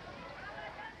 huh?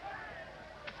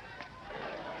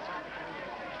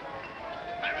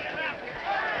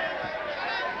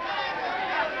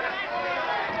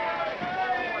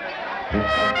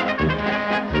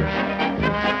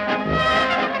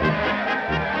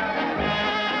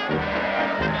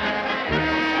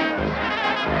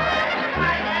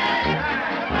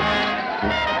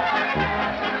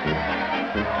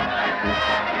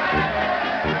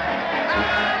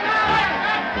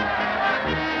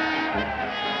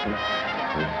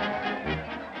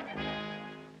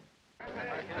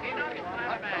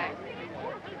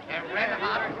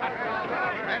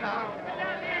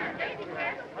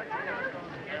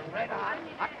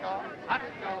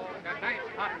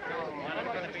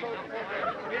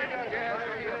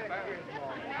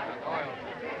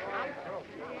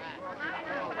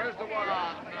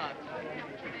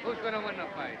 Who's gonna win the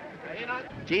fight?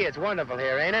 Gee, it's wonderful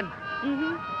here, ain't it?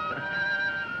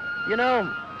 Mm-hmm. You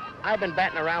know, I've been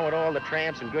batting around with all the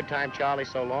tramps and Good Time Charlie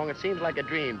so long, it seems like a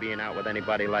dream being out with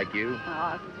anybody like you.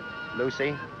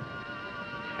 Lucy.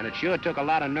 And it sure took a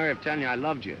lot of nerve telling you I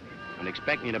loved you and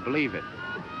expecting you to believe it.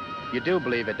 You do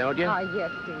believe it, don't you? Oh,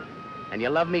 yes, Steve. And you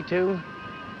love me, too?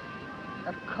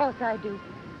 Of course I do.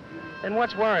 Then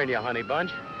what's worrying you, honey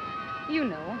bunch? You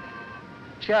know.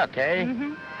 Chuck, eh?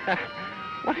 Mm-hmm.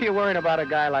 What are you worrying about a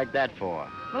guy like that for?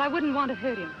 Well, I wouldn't want to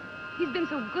hurt him. He's been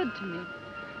so good to me.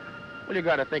 Well, you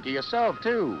got to think of yourself,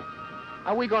 too.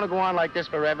 Are we going to go on like this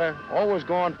forever? Always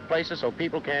going places so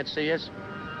people can't see us?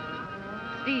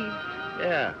 Steve.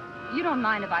 Yeah. You don't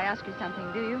mind if I ask you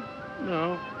something, do you?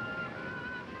 No.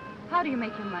 How do you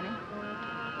make your money?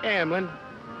 Gambling.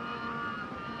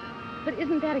 But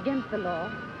isn't that against the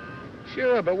law?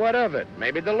 Sure, but what of it?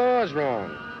 Maybe the law's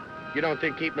wrong. You don't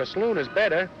think keeping a saloon is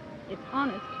better? It's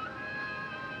honest.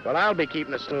 Well, I'll be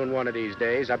keeping a saloon one of these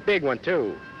days. A big one,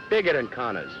 too. Bigger than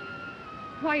Connor's.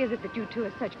 Why is it that you two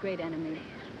are such great enemies?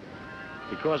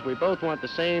 Because we both want the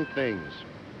same things.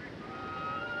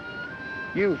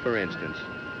 You, for instance.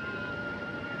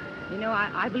 You know,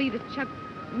 I believe if Chuck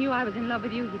knew I was in love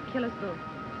with you, he'd kill us both.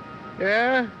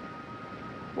 Yeah?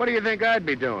 What do you think I'd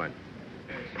be doing?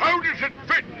 How does it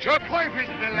fit, Chuck? Perfect,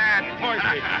 the lad,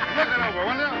 perfect. Look it over,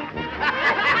 will you?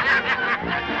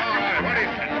 All right, what is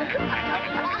it?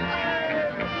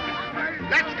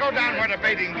 Let's go down where the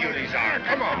bathing beauties are.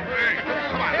 Come on.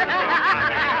 Come on.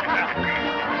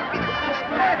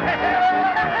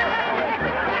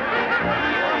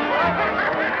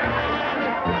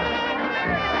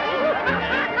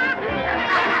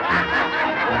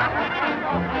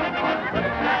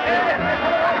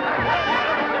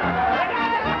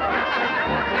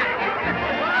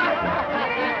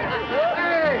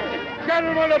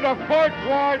 Gentlemen of the Fourth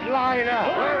Ward, line up.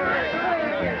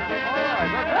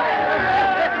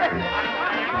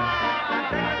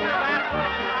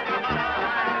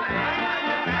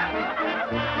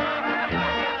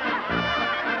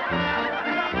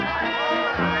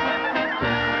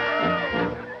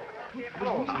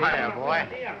 Hiya, boy.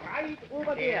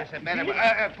 Yes,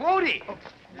 Brody.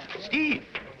 Steve.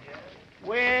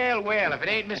 Well, well, if it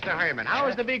ain't Mr. Herman, how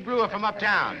is the big brewer from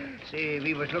uptown? See,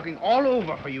 we was looking all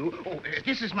over for you. Oh,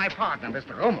 this is my partner,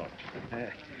 Mr. Rommel.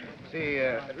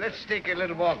 Let's take a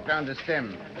little walk down the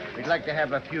stem. We'd like to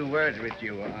have a few words with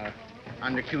you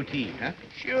on the QT, huh?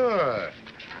 Sure.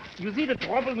 You see, the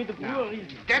trouble with the brewery...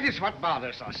 That is what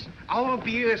bothers us. Our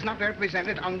beer is not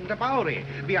represented on the Bowery.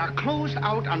 We are closed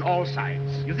out on all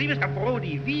sides. You see, Mr.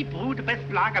 Brody, we brew the best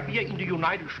lager beer in the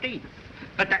United States.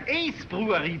 But the Ace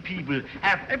Brewery people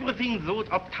have everything so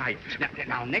uptight.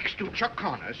 Now, next to Chuck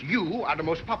Connors, you are the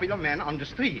most popular man on the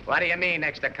street. What do you mean,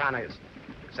 next to Connors?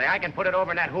 Say, I can put it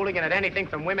over in that hooligan at anything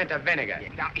from women to vinegar.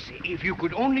 Now, see, if you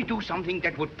could only do something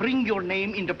that would bring your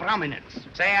name into prominence.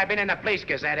 Say, I've been in the Police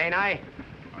Gazette, ain't I?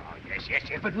 Yes,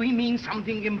 but we mean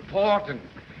something important.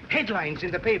 Headlines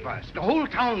in the papers, the whole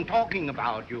town talking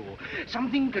about you.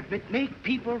 Something that would make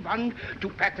people run to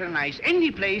patronize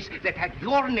any place that had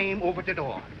your name over the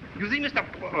door. You see, Mr.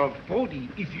 Brody,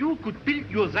 if you could build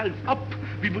yourself up,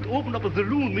 we would open up a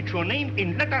saloon with your name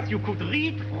in letters you could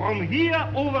read from here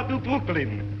over to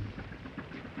Brooklyn.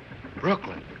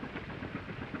 Brooklyn.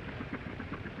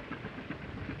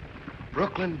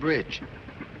 Brooklyn Bridge.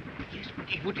 Yes, but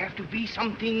it would have to be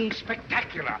something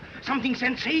spectacular, something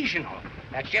sensational.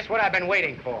 That's just what I've been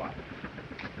waiting for.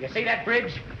 You see that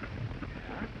bridge?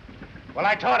 Well,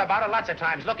 I thought about it lots of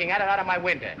times, looking at it out of my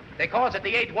window. They calls it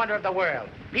the eighth wonder of the world.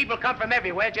 People come from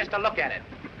everywhere just to look at it.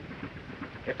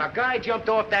 If a guy jumped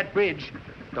off that bridge,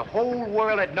 the whole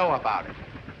world would know about it.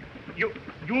 You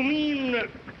mean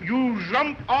you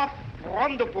jump off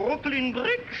from the Brooklyn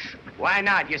Bridge? Why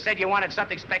not? You said you wanted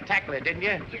something spectacular, didn't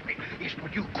you? Yes,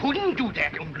 but you couldn't do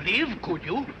that and live, could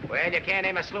you? Well, you can't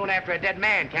name a saloon after a dead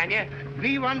man, can you?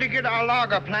 We want to get our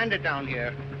lager planted down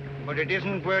here, but it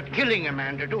isn't worth killing a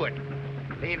man to do it.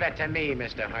 Leave it to me,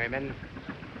 Mr. Herman.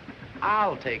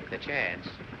 I'll take the chance.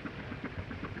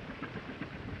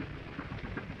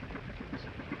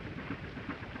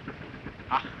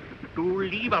 Ach, du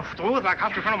lieber Strohsack,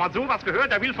 hast du schon mal sowas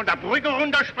gehört? Der will von der Brücke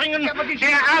runterspringen. Ja,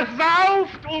 der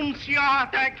ersauft uns ja,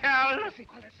 der Kerl.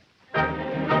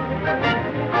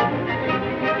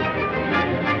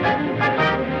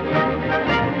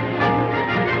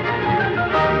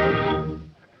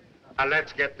 Now,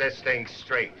 let's get this thing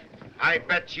straight. I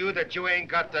bet you that you ain't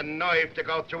got the nerve to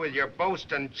go through with your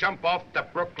boast and jump off the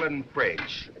Brooklyn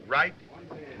Bridge, right?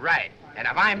 Right. And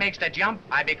if I makes the jump,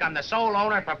 I become the sole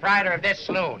owner and proprietor of this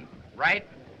saloon, right?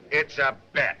 It's a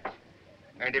bet.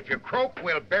 And if you croak,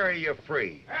 we'll bury you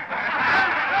free.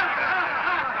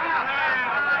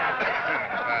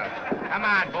 Come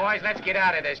on, boys, let's get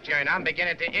out of this joint. I'm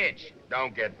beginning to itch.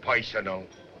 Don't get personal.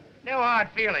 No hard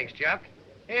feelings, Chuck.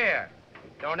 Here.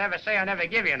 Don't ever say I never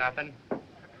give you nothing.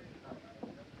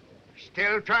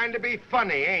 Still trying to be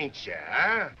funny, ain't you,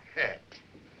 huh?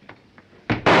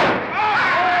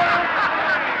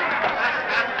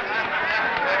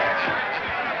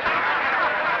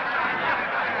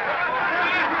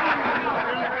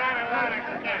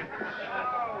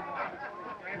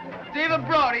 David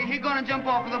Brody, he gonna jump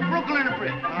off of the Brooklyn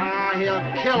Bridge. Ah, he'll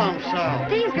kill himself.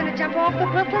 Steve's gonna jump off the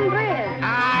Brooklyn Bridge.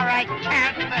 All right,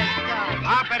 Cat, let's go.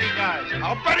 I bet he does.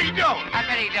 I'll bet he don't. I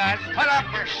bet he does. Put up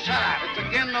or shut up. It's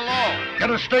against the law. Get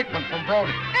a statement from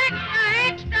Brody.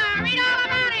 Extra, read all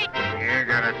about it. You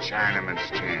got a Chinaman's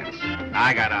chance.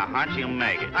 I got a hunch he'll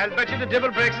make it. I'll bet you the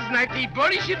devil breaks his neck. The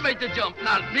Brody should make the jump,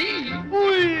 not me.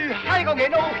 Ui, hai con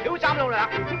nghiện đâu, hiểu sao đâu là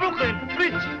Brooklyn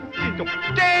Bridge.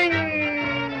 Ding!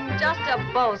 Just a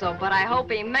bozo, but I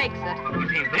hope he makes it. If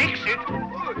he makes it,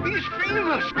 he's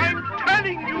famous. I'm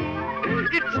telling you.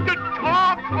 It's the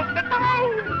talk of the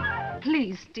town.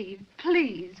 Please, Steve,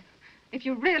 please. If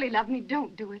you really love me,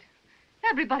 don't do it.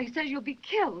 Everybody says you'll be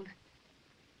killed.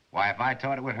 Why, if I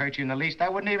thought it would hurt you in the least, I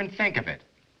wouldn't even think of it.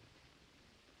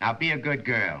 Now, be a good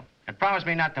girl and promise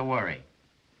me not to worry.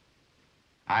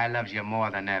 I loves you more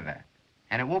than ever.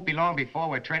 And it won't be long before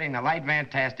we're trading the light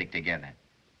fantastic together.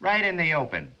 Right in the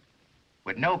open,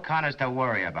 with no Connors to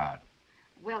worry about.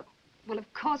 Well,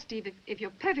 of course, Steve, if you're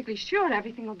perfectly sure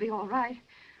everything will be all right.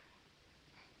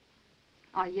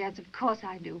 Oh, yes, of course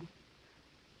I do.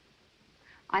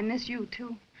 I miss you,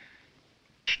 too.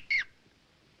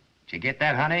 Did you get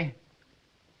that, honey?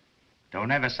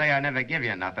 Don't ever say I never give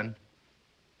you nothing.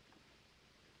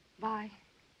 Bye.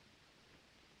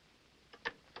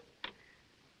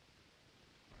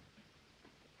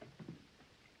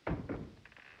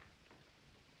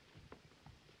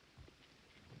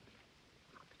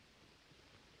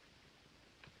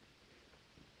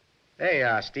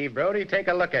 Hey, Steve Brody, take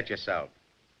a look at yourself.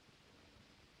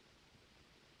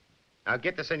 Now,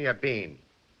 get this in your bean.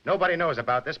 Nobody knows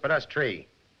about this but us three.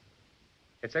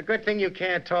 It's a good thing you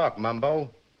can't talk, Mumbo.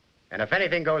 And if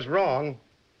anything goes wrong,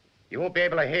 you won't be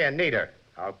able to hear neither.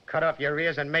 I'll cut off your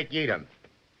ears and make you eat 'em.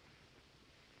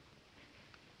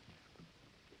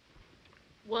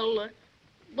 Well,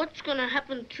 what's gonna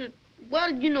happen to...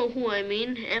 Well, you know who I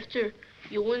mean. After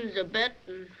you wins the bet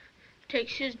and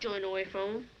takes his joint away from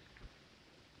him.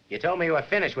 You told me you were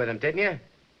finished with him, didn't you?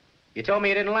 You told me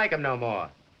you didn't like him no more.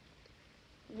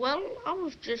 Well, I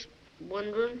was just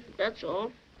wondering, that's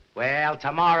all. Well,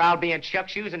 tomorrow I'll be in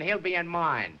Chuck's shoes and he'll be in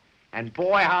mine. And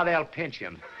boy, how they'll pinch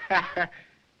him.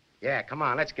 Yeah, come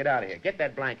on, let's get out of here. Get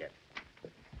that blanket.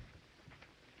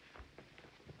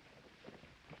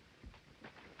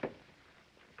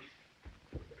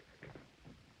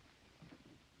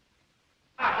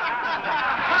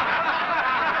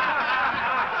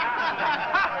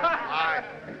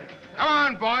 Come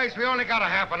on, boys. We only got a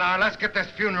half an hour. Let's get this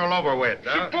funeral over with.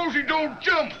 Huh? Suppose he don't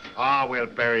jump. Oh, we'll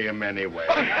bury him anyway.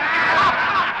 Here's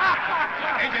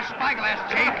your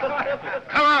spyglass, Chief.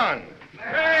 Come on.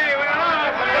 Hey, we're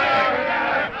on!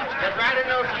 Get right in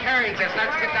those carriages.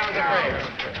 Let's get down the bridge.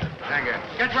 Thank you.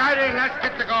 Get right in. Let's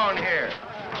get to going here.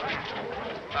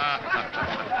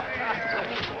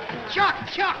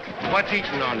 Chuck! What's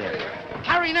eating on you?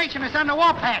 Carrie Nation is on the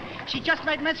warpath. She just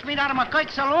made mincemeat out of my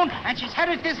Kirk saloon, and she's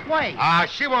headed this way.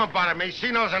 She won't bother me.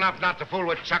 She knows enough not to fool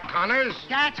with Chuck Connors.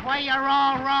 That's where you're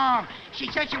all wrong. She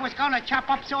said she was going to chop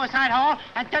up Suicide Hall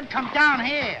and then come down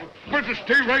here. Better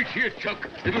stay right here, Chuck.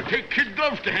 It'll take kid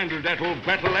gloves to handle that old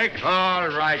battle axe. All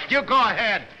right. You go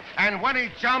ahead. And when he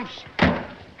jumps,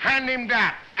 hand him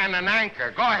that and an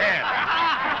anchor. Go ahead.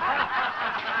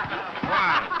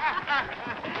 Wow.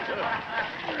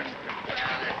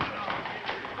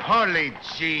 Holy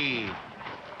gee.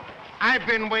 I've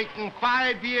been waiting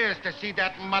 5 years to see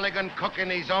that mulligan cooking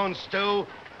his own stew,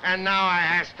 and now I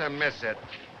has to miss it.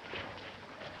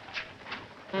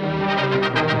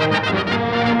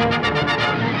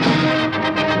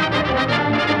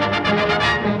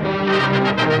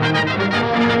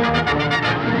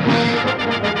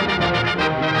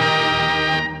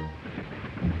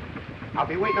 I'll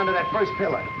be waiting under that first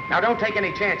pillar. Now, don't take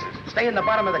any chances. Stay in the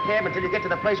bottom of the cab until you get to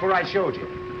the place where I showed you.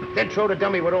 Then throw the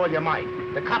dummy with all your might.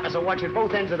 The coppers are watching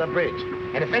both ends of the bridge.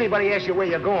 And if anybody asks you where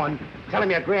you're going, tell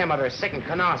them your grandmother is sick in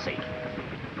Canarsie.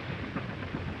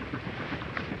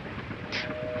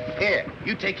 Here,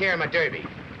 you take care of my derby.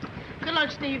 Good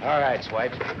luck, Steve. All right,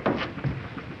 Swipes.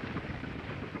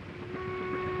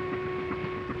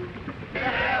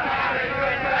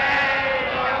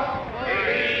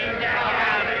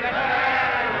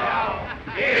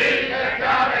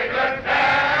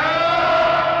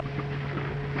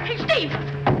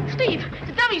 Steve,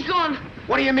 the dummy's gone.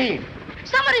 What do you mean?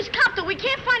 Somebody's copped it. We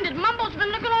can't find it. Mumbo's been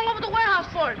looking all over the warehouse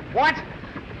for it. What?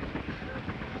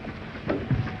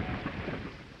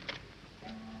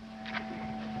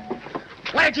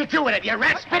 What did you do with it, you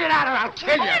rat? Spit it out or I'll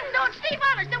kill you. I didn't do it, Steve,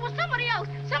 honest. There was somebody else.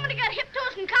 Somebody got hip to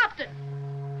us and copped it.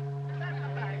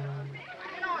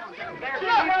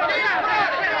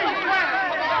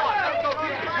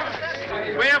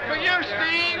 We're for you,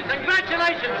 Steve.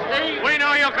 Congratulations, Steve. We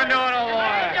know you can do it, old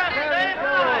boy.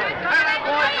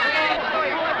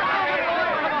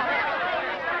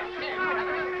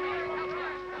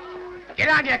 Get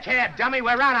on your cab, dummy.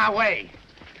 We're on our way.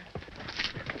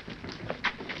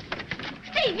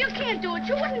 Steve, you can't do it.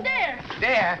 You wouldn't dare.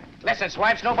 Dare? Listen,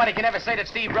 Swipes, nobody can ever say that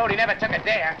Steve Brody never took a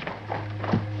dare.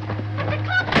 But the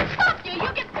cops will stop you.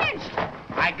 You get pinched.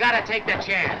 I gotta take the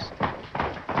chance.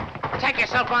 Take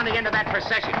yourself on the end of that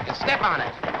procession and step on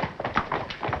it.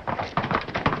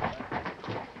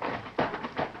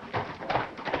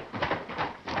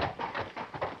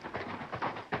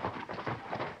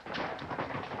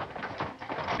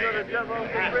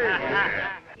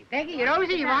 Peggy, you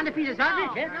Rosie, you want a piece of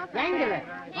sausage? Angela.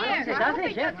 Want a piece of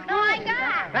sausage? No, I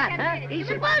got. Fat, huh?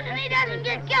 Supposing he doesn't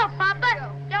get killed,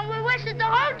 Papa, then we wasted the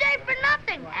whole day for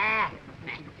nothing. Ah.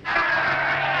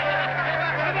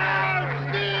 Come on,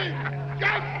 Steve!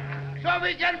 so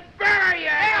we can bury you!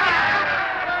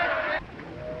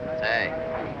 Say,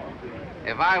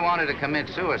 if I wanted to commit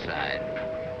suicide,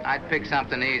 I'd pick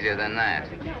something easier than that.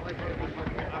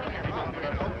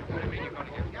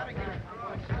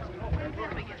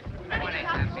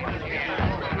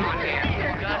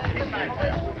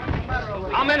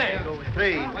 How many?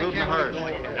 3, including the hearse.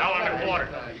 $1.25.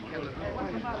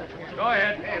 Go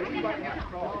ahead.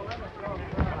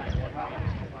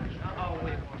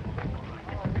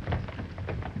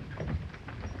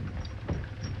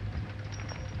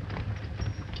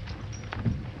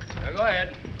 Now, go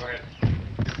ahead. Go ahead.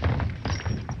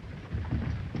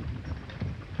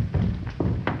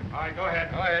 All right, go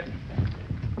ahead. Go ahead.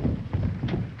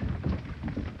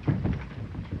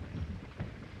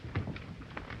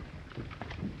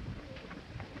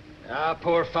 Ah,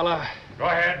 poor fella. Go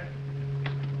ahead.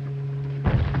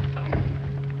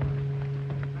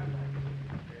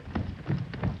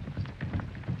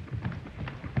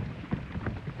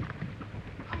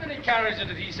 How many carriages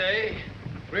did he say?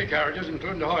 3 carriages,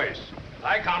 including the hoist.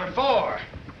 I counted 4.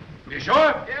 You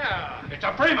sure? Yeah. It's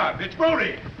a prima. It's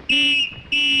Brody.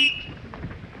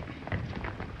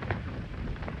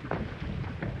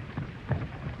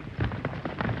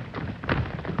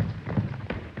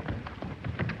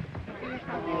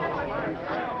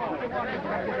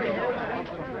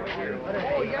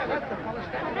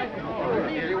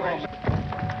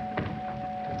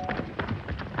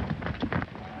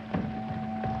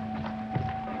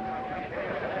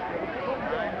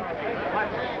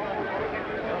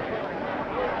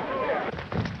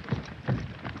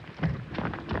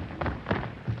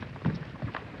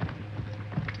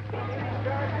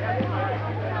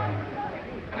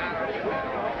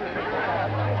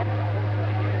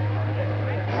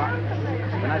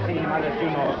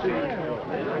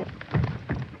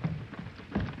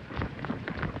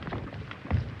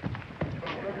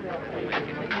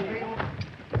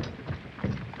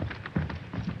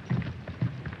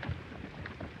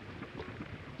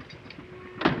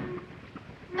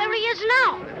 There he is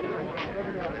now.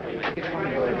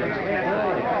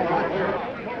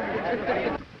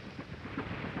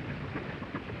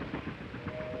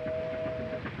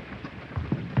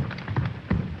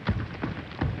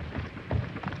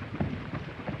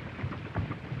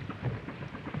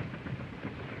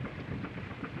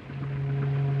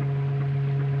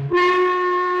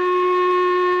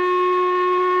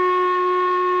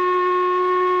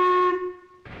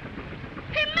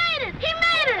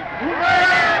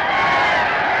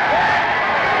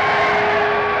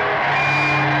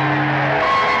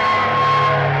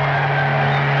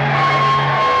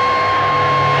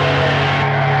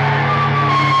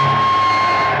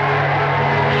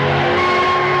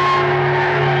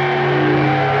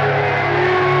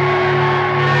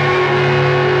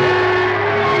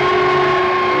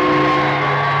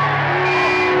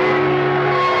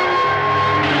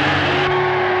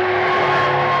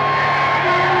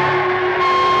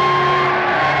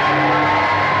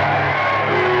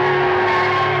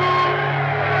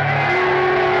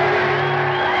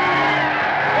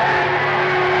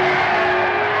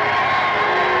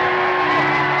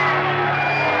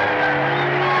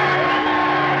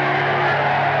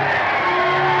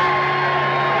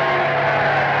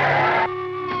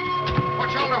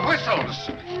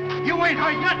 You ain't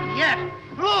heard nothing yet.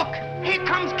 Look, here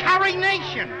comes Carrie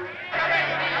Nation.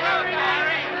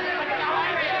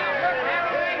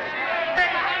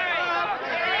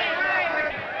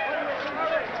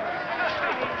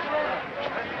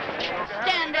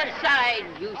 Stand aside,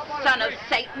 you son of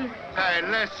Satan. Hey,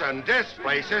 listen, this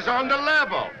place is on the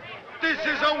level. This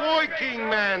is a working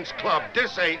man's club.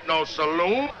 This ain't no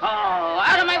saloon. Oh,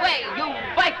 out of my way, you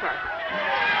viper.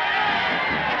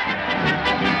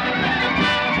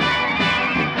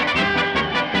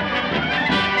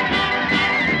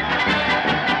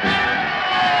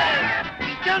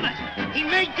 He done it. He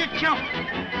made the jump.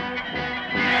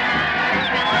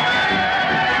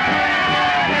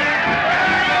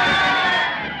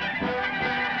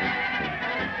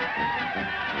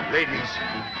 Ladies,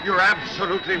 you're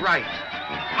absolutely right.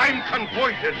 I'm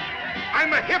converted.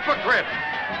 I'm a hypocrite.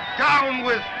 Down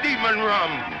with demon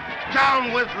rum.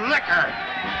 Down with liquor.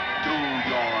 Do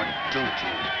your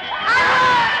duty.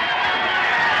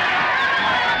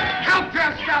 Help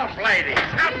yourself, ladies.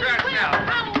 Help yourself.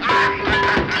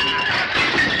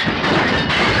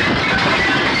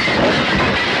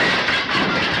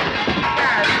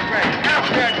 That's great. Help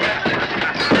yourself.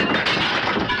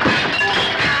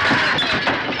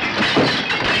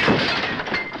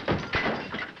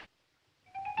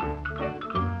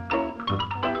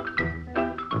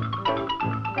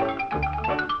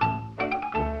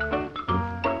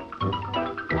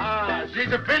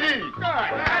 is a pity.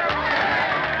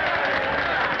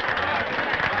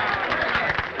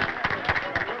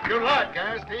 You like,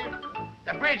 Steve?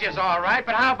 The bridge is all right,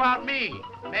 but how about me?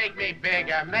 Make me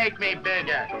bigger, make me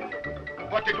bigger.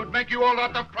 But it would make you all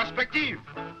out of perspective.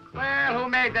 Well, who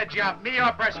made the jump, me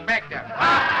or perspective?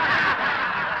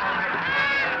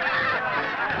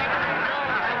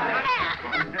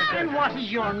 And what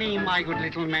is your name, my good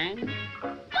little man?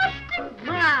 Busted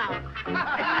Brown.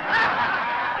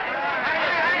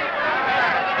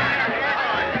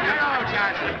 Hello,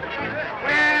 Johnson.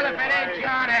 Well, if it ain't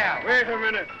John L. Wait a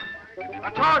minute.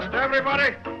 A toast,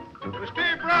 everybody. To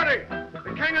Steve Brody,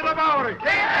 the king of the Bowery.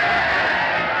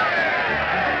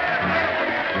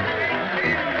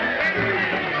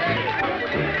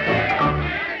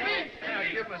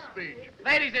 Give a speech.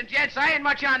 Ladies and gents, I ain't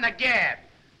much on the gab.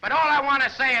 But all I want to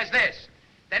say is this.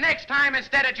 The next time,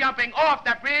 instead of jumping off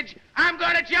the bridge, I'm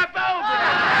going to jump over it.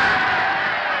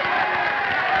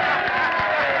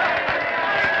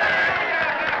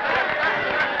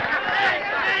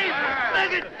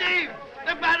 Look at Steve!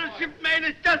 The battleship Maine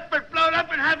has just been blown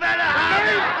up in Havana.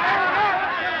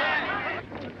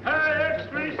 Hey,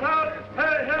 X-ray south.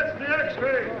 Hey, that's the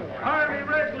X-ray. Army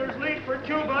regulars lead for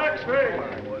Cuba X-ray.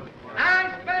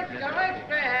 I'm Spencer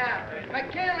X-ray here.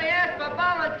 McKinley asked for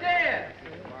volunteers.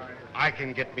 I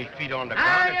can get me feet on the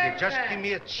ground if you just give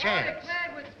me a chance.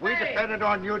 We depended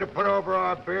on you to put over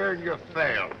our beer and you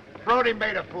failed. Brody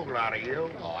made a fool out of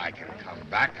you. Oh, I can come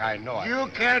back, I know. You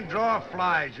can't draw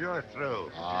flies. You're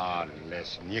through. Oh,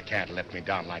 listen, you can't let me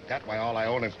down like that. Why, all I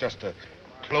own is just a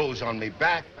clothes on me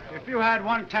back. If you had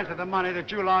 1/10 of the money that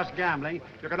you lost gambling,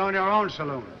 you could own your own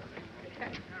saloon.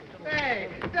 Hey,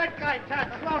 that guy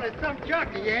Todd Sloan is some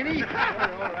junkie, ain't he?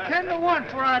 10-1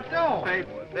 for our dough.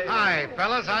 Hi,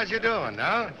 fellas. How's you doing,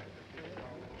 huh?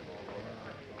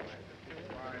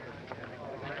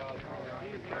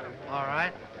 All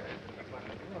right.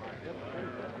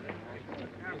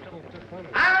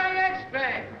 Harry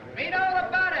X-ray. Read all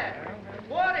about it.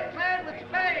 War declared with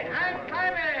Spain. I'm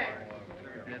climbing.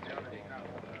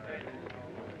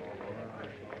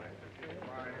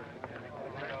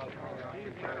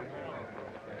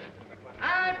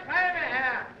 I'm climbing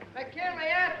here. McKinley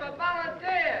asked for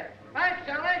volunteers. Thanks,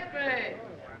 John X-ray.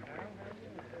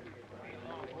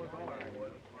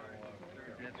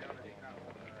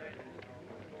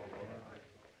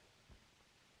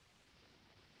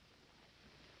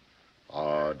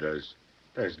 Oh,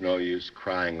 there's no use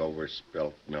crying over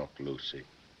spilt milk, Lucy.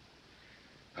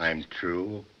 I'm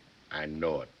true. I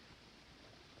know it.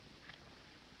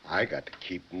 I got to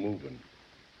keep moving.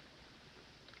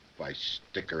 If I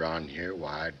stick around here,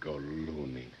 why, I'd go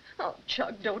loony. Oh,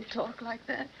 Chuck, don't talk like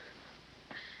that.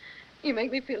 You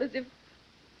make me feel as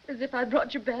if I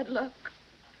brought you bad luck.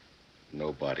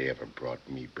 Nobody ever brought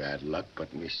me bad luck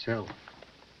but myself.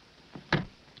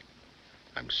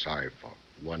 I'm sorry for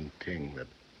one thing, that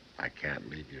I can't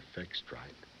leave you fixed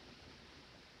right.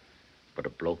 But a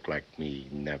bloke like me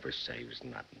never saves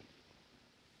nothing.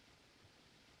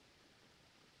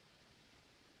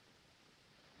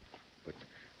 But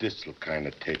this'll kind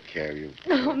of take care of you.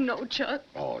 Oh, no, Chuck.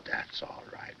 Oh, that's all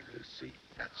right, Lucy.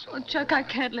 That's all Oh, Chuck, I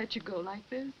can't let you go like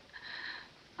this.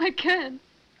 I can't.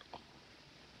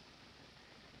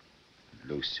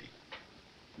 Lucy,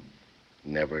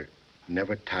 never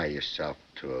tie yourself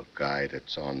to a guy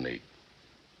that's on the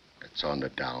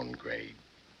downgrade.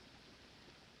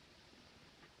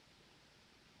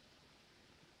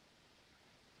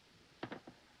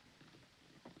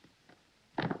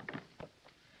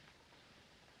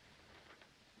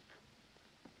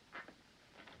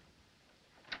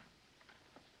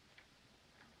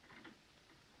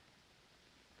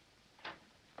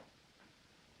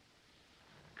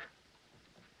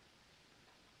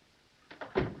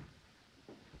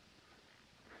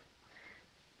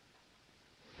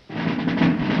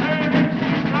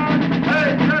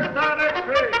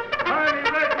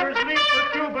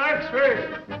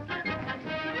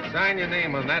 Sign your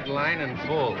name on that line in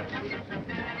full.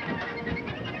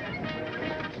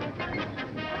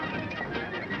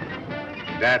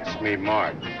 That's me,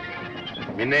 Mark.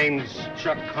 Me name's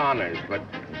Chuck Connors, but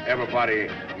everybody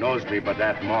knows me by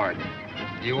that Mark.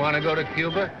 You want to go to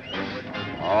Cuba?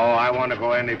 Oh, I want to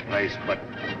go any place but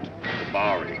the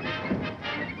Bowery.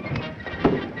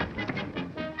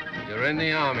 You're in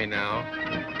the Army now.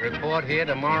 Report here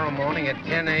tomorrow morning at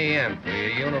 10 a.m. for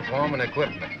your uniform and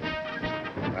equipment.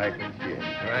 Right here.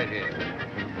 Right here.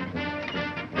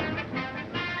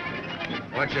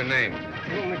 What's your name?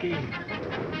 Phil McGee.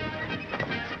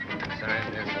 Sign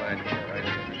this line here, right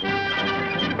here.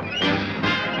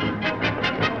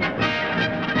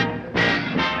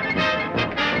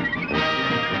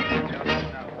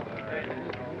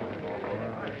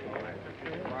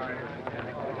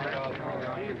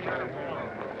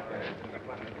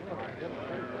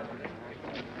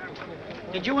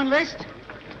 Did you enlist?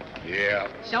 Yeah.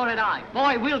 So did I.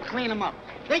 Boy, we'll clean them up.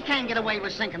 They can't get away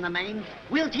with sinking the Maine.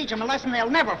 We'll teach them a lesson they'll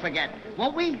never forget,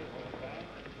 won't we?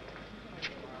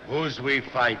 Who's we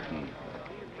fighting?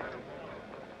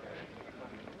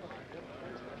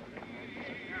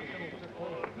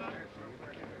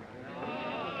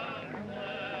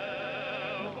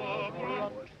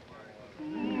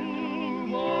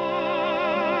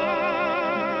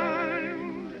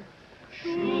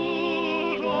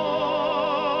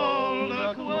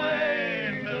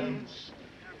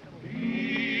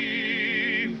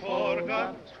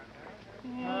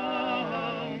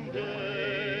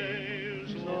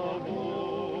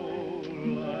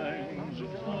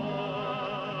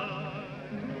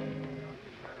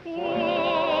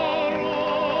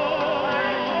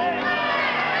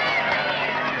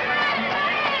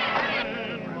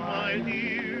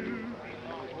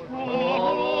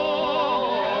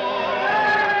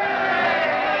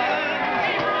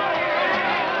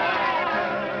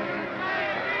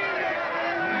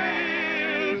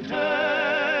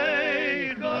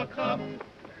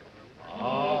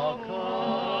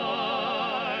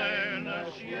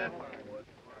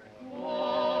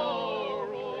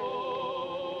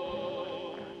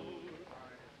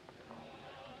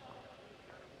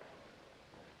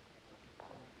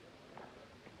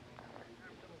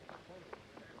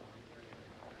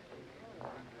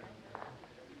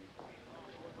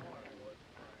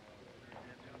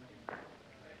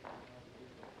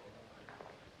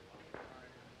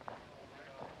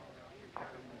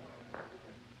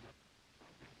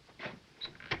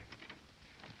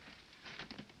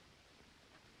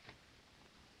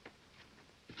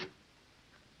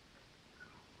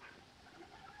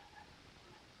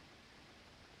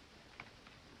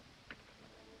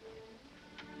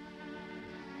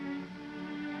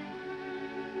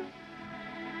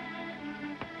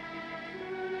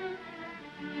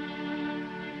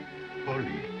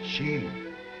 Holy gee.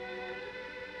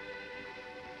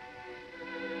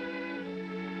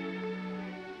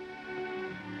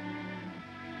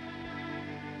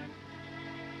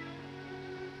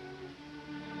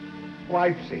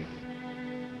 Swipesy.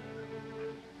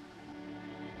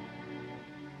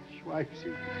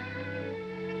 Swipesy.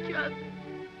 Chuck,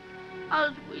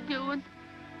 how's we doing?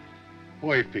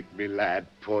 Perfect, me lad.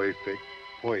 Perfect.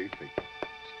 Perfect.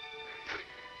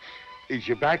 Is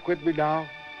you back with me now?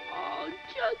 Oh,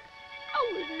 Chuck,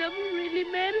 I was never really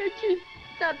mad at you.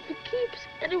 Not for keeps,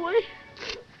 anyway.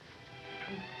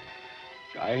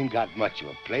 I ain't got much of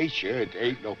a place here. It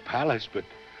ain't no palace, but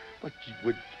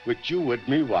with you with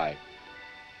me, why?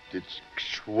 It's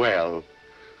swell.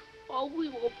 Oh, we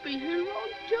won't be here long,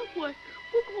 Chuck. Why,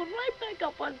 we're going right back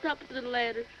up on top of the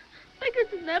ladder.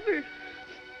 Bigger than ever.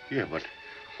 Yeah, but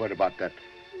what about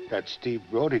that Steve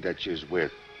Brody that you's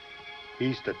with?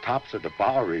 He's the tops of the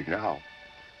Bowery now.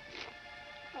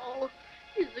 Oh,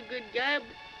 he's a good guy, but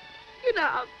you know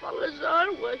how fellas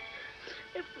are. Why,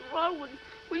 after all,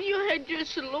 when you had your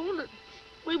saloon and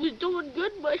we was doing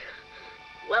good, well,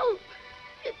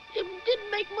 it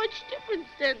didn't make much difference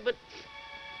then, but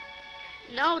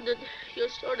now that you're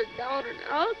sort of down and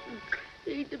out and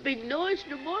there ain't the big noise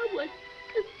no more, well,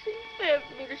 it seems fair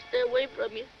for me to stay away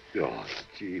from you. Oh,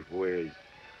 gee whiz.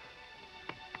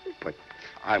 But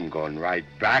I'm going right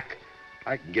back.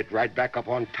 I can get right back up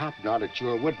on top now that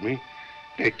you're with me.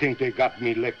 They think they got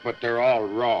me licked, but they're all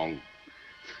wrong.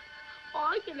 Oh,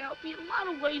 I can help you in a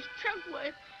lot of ways, Chuck.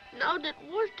 Why, now that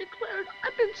war's declared,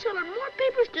 I've been selling more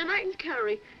papers than I can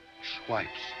carry. Swipes.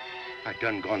 I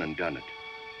done gone and done it.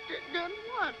 Done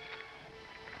what?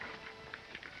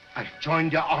 I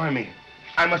joined the army.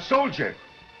 I'm a soldier.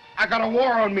 I got a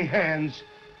war on me hands.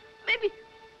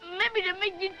 Maybe to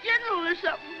make you general or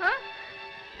something, huh?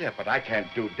 Yeah, but I can't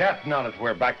do that now that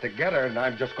we're back together, and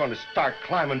I'm just going to start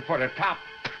climbing for the top.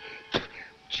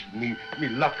 Gee, me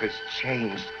luck has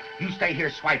changed. You stay here,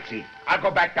 Swipesy. I'll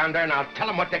go back down there and I'll tell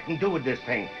them what they can do with this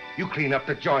thing. You clean up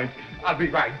the joint. I'll be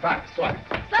right back, Swipe.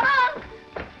 So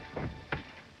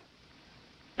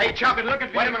Hey, Chuck, and look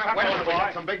at me. Wait a minute,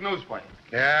 boy. Some big news for you.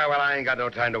 Yeah, well, I ain't got no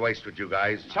time to waste with you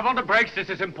guys. Shove on the brakes. This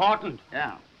is important.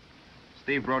 Yeah.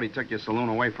 Steve Brody took your saloon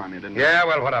away from you, didn't he? Yeah,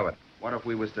 well, what of it? What if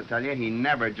we was to tell you he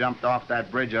never jumped off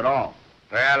that bridge at all?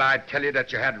 Well, I'd tell you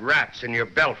that you had rats in your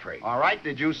belfry. All right,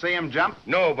 did you see him jump?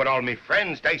 No, but all me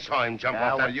friends, they saw him jump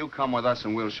off well, that... you come with us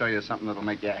and we'll show you something that'll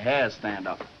make your hair stand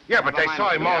up. Yeah, but they saw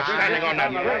him all standing on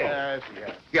that rail. Yes,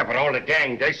 yes. Yeah, but all the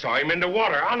gang, they saw him in the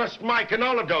water. Honest Mike and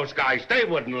all of those guys, they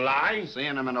wouldn't lie.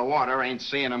 Seeing him in the water ain't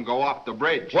seeing him go off the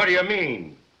bridge. What do you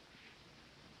mean?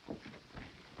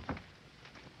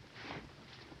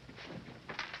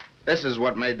 This is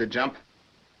what made the jump.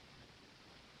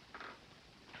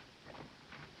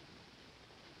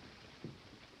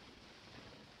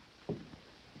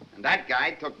 That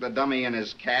guy took the dummy in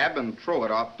his cab and threw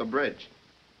it off the bridge.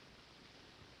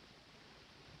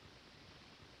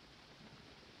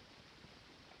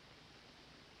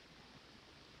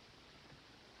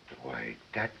 Why,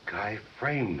 that guy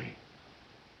framed me.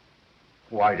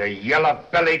 Why, the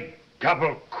yellow-bellied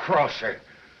double-crosser.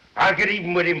 I'll get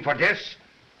even with him for this.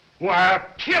 Why, I'll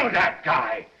kill that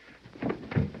guy.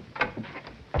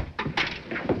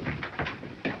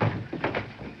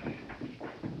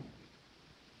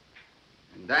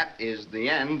 That is the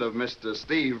end of Mr.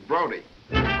 Steve Brody.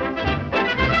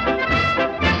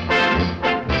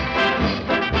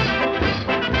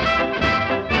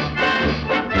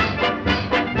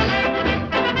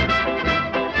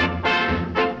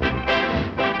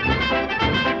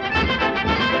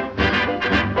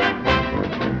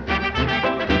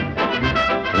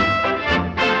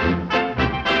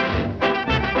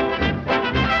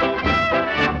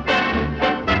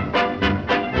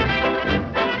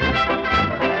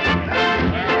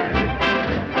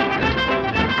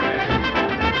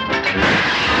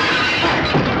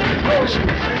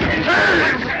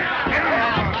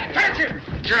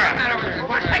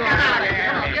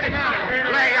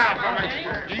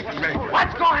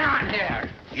 What's going on here?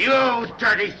 You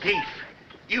dirty thief!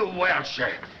 You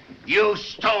Welsher! You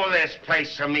stole this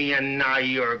place from me, and now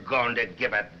you're going to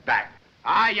give it back.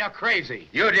 Ah, you're crazy.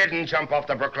 You didn't jump off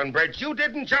the Brooklyn Bridge. You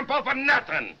didn't jump off of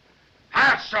nothing.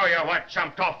 I'll show you what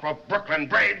jumped off of Brooklyn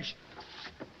Bridge.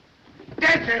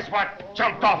 This is what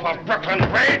jumped off of Brooklyn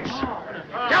Bridge.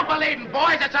 Don't believe him,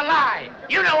 boys. It's a lie.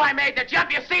 You know I made the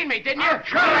jump. You seen me, didn't you?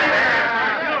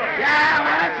 Yeah,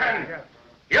 listen.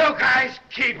 You guys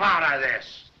keep out of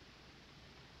this.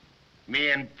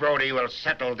 Me and Brody will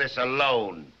settle this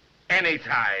alone.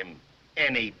 Anytime,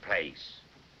 any place.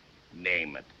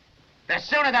 Name it. The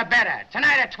sooner the better.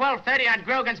 Tonight at 12:30 on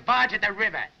Grogan's barge at the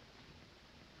river.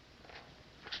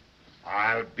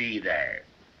 I'll be there.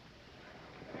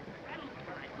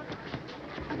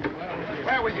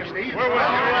 Where will you, Steve? Come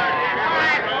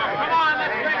on,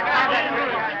 let's break it up.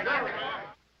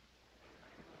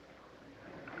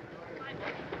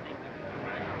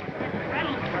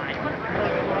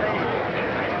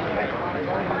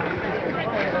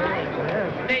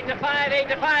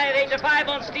 Eight to five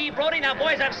on Steve Brody. Now,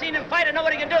 boys, I've seen him fight. I know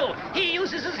what he can do. He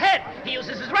uses his head. He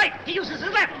uses his right. He uses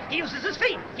his left. He uses his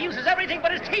feet. He uses everything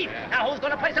but his teeth. Now, who's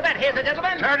going to place a bet? Here's the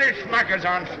gentleman. 30 smackers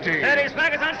on Steve. 30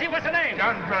 smackers on Steve. What's the name?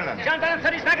 John Brennan. John Brennan,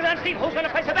 30 smackers on Steve. Who's going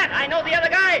to place a bet? I know the other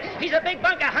guy. He's a big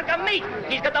bunker, hunk of meat.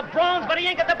 He's got the brawns, but he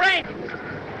ain't got the brain.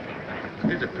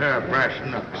 He's a pair of brass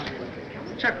knucks.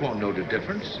 Chuck won't know the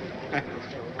difference.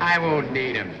 I won't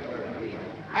need him.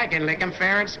 I can lick him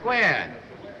fair and square.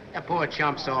 The poor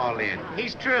chump's all in.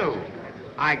 He's true.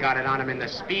 I got it on him in the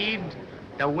speed,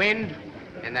 the wind,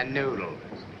 and the noodle.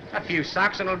 A few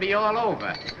socks and it'll be all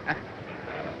over.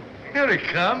 Here he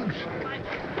comes.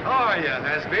 How are you,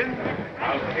 has-been?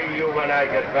 I'll see you when I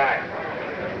get back.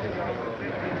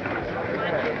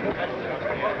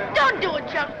 Don't do it,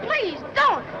 Chuck. Please,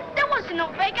 don't. There wasn't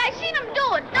no fake. I seen him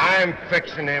do it. Don't. I'm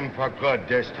fixing him for good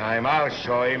this time. I'll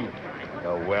show him.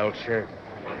 The Welsher.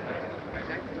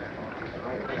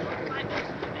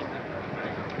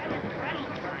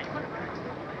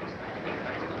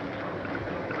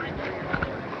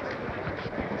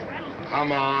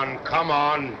 Come on, come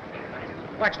on.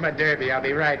 Watch my derby. I'll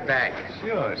be right back.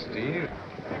 Sure, Steve.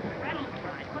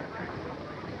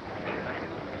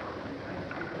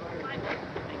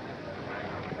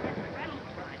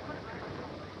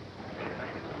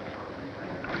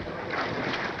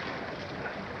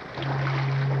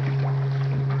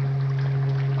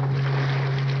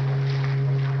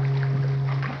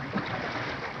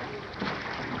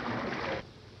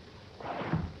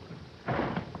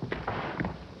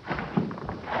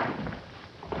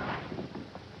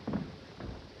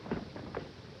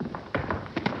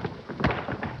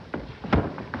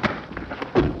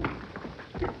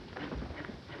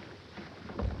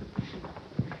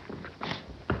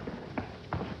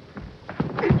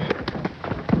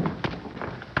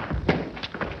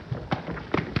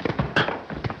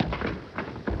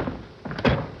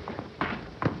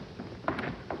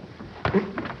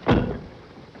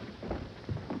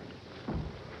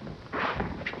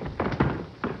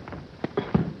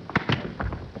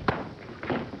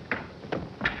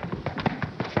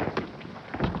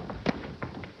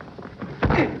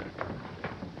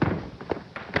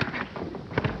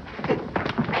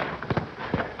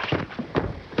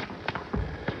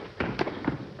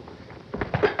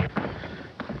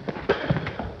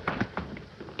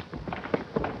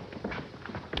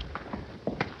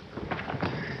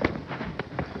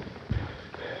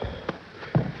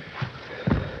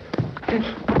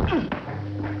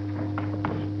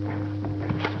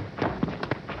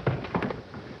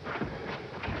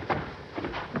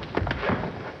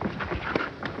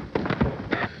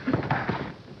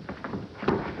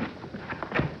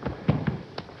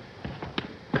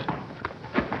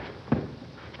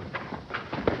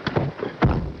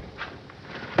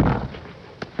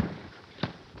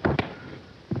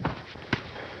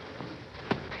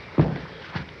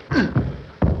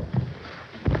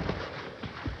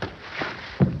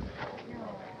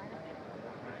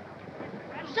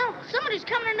 Somebody's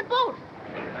coming in the boat.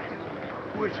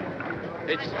 Who is it?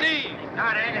 It's Steve.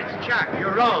 Not Ed, it's Chuck.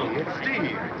 You're wrong. It's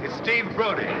Steve. It's Steve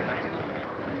Brody.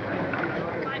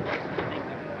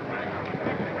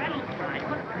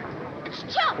 It's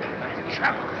Chuck.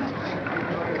 Chuck.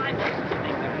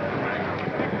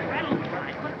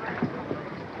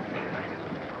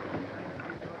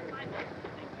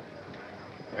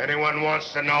 Anyone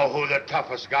wants to know who the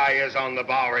toughest guy is on the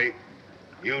Bowery,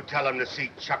 you tell him to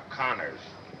see Chuck Connors.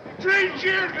 3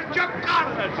 cheers to Chuck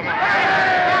Connors! Come on.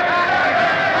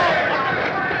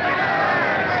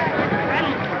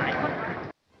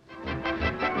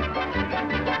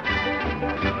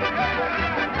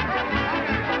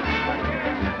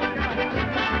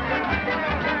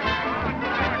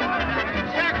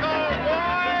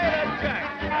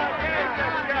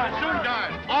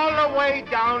 All the way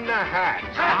down the hatch.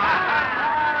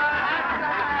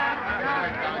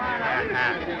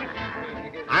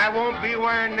 I won't be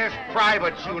wearing this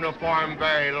private's uniform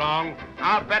very long.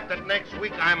 I'll bet that next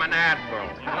week I'm an admiral.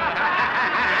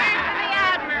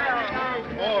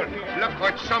 Oh, look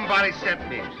what somebody sent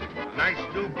me. Nice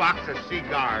new box of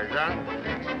cigars, huh?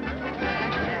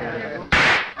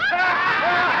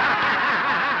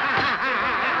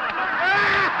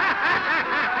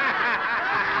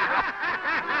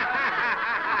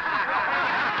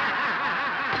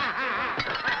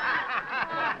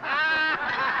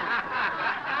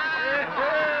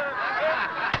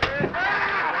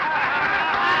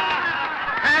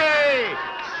 Hey,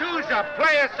 Sousa,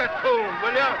 play us a tune,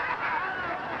 will you?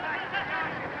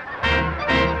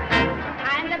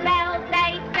 I'm the bells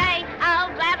they say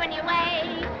of Avenue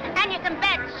Way, and you can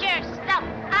bet your stuff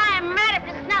I'm right up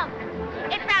to snuff.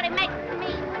 It probably makes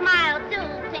me smile to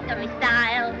think of me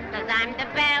style, 'cause I'm the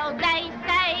belle they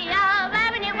say of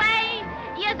Avenue Way.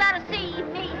 You ought to see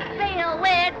me feel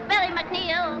with Billy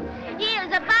McNeil. He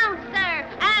is a bouncer,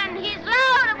 and he's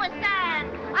loaded with sand.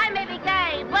 I may be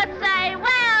gay, but say,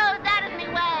 well, that is me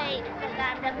way, 'cause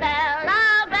I'm the belle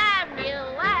of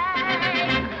Avenue Way.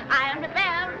 I am the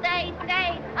belle they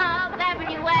say of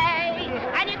Avenue Way,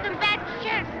 and you can bet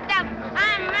your stuff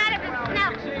I'm right up to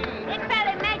snuff. It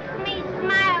really makes me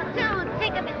smile to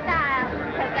think of his style,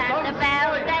 'cause I'm the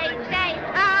belle they say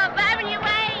of Avenue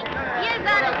Way. You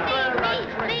ought to see me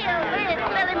feel with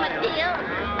Billy McNeil.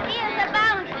 He is a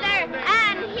bouncer,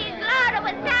 and he's loaded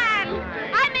with sand.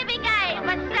 I may be gay,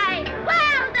 but say,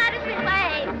 well, that is his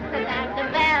way, 'cause I'm the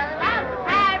belle of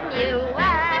Avenue Way.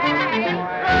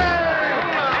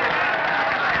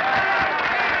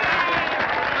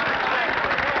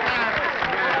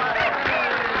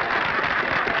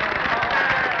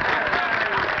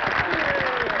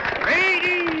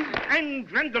 Ladies and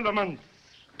gentlemen,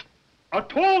 a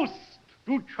toast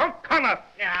to Chuck Connors.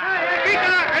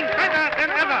 Bigger and better than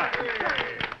ever.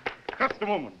 Just a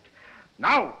moment.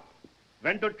 Now,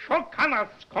 when the Chuck Connors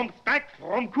comes back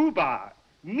from Cuba,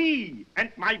 me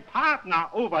and my partner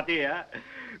over there,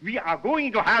 we are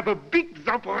going to have a big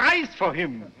surprise for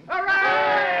him. We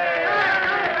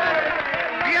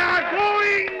are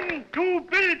going to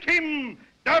build him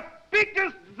the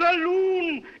biggest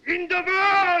saloon in the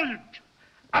world.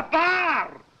 A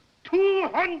bar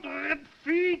 200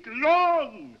 feet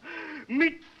long,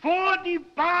 with 40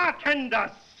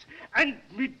 bartenders, and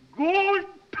with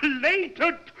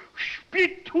gold-plated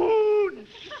spittoons.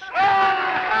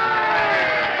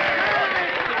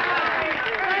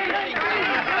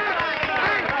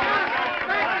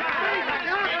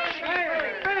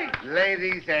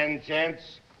 Ladies and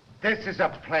gents, this is a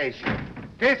pleasure.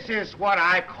 This is what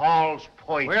I calls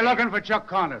poison. We're looking for Chuck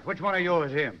Connors. Which one of you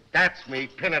is him? That's me,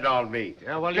 pin it on me.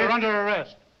 Yeah, well, you're under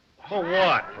arrest. For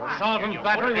what? Assault and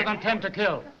battery with intent to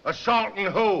kill. Assaulting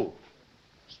who?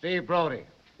 Steve Brody.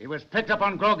 He was picked up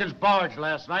on Grogan's barge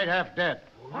last night, half dead.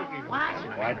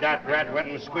 Why, that rat went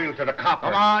and squealed to the copper.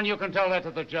 Come on, you can tell that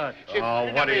to the judge.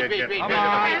 Oh, what do you get? Come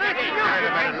on.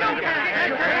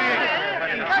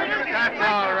 That's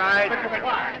all right.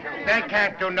 They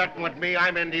can't do nothing with me.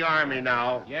 I'm in the army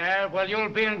now. Yeah, well, you'll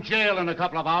be in jail in a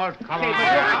couple of hours. Come on.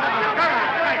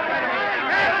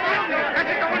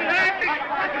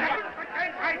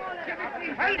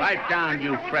 Pipe down,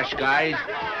 you fresh guys,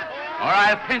 or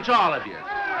I'll pinch all of you.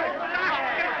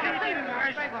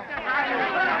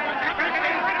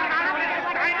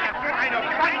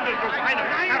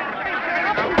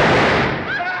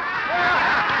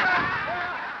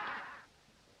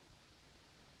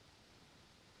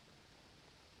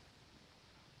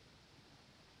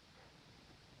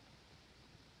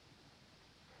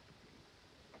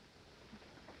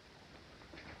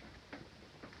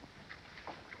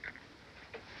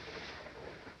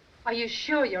 Are you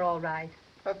sure you're all right?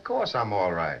 Of course I'm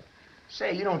all right.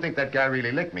 Say, you don't think that guy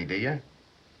really licked me, do you?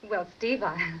 Well, Steve,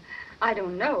 I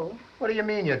don't know. What do you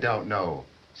mean you don't know?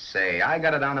 Say, I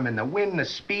got it on him in the wind, the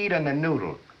speed, and the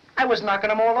noodle. I was knocking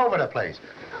him all over the place.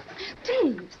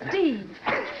 Steve.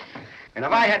 And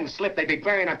if I hadn't slipped, they'd be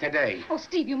burying him today. Oh,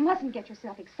 Steve, you mustn't get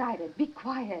yourself excited. Be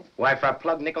quiet. Why, for a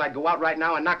plug nickel, I'd go out right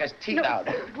now and knock his teeth out.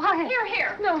 Quiet.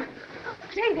 Here. No.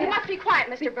 Stay there. You must be quiet,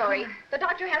 Mr. Bowery. The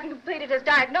doctor hasn't completed his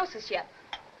diagnosis yet.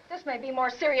 This may be more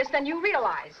serious than you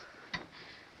realize.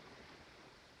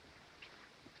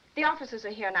 The officers are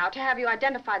here now to have you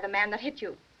identify the man that hit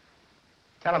you.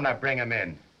 Tell him to bring him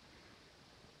in.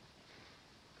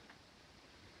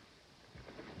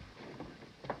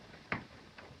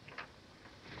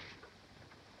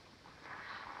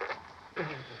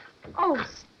 Oh,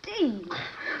 Steve.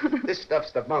 This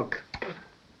stuff's the bunk.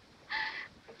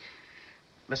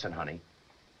 Listen, honey.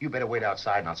 You better wait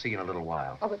outside, and I'll see you in a little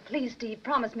while. Oh, but please, Steve,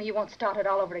 promise me you won't start it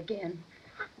all over again.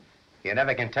 You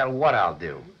never can tell what I'll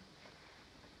do.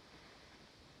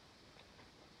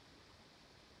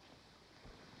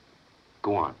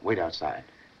 Go on, wait outside.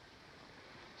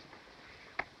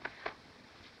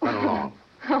 Run along.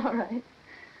 All right.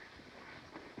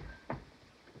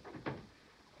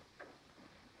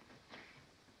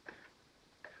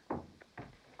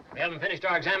 We haven't finished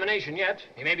our examination yet.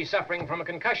 He may be suffering from a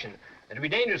concussion. It'd be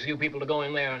dangerous for you people to go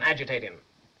in there and agitate him.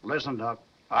 Listen, Doc,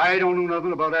 I don't know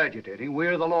nothing about agitating.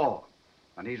 We're the law.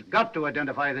 And he's got to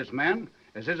identify this man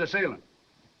as his assailant.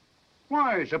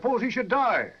 Why, suppose he should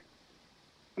die.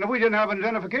 And if we didn't have an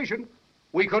identification,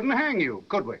 we couldn't hang you,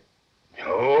 could we?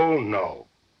 Oh, no.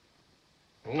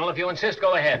 Well, if you insist,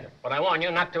 go ahead. But I warn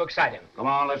you not to excite him. Come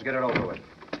on, let's get it over with.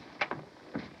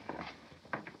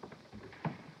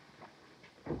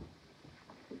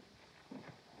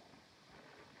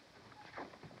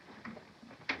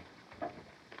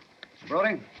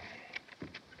 Brody,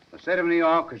 the state of New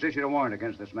York has issued a warrant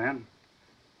against this man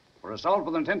for assault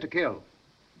with intent to kill.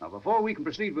 Now, before we can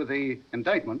proceed with the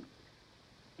indictment,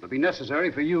 it'll be necessary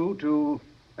for you to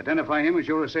identify him as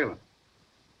your assailant.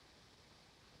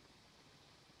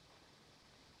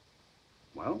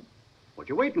 Well, what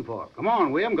you waiting for? Come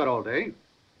on, we haven't got all day.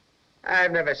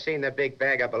 I've never seen the big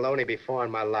bag of baloney before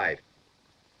in my life.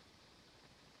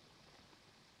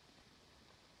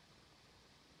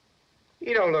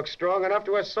 You don't look strong enough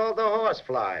to assault a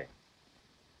horsefly.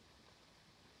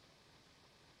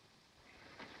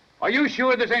 Are you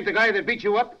sure this ain't the guy that beat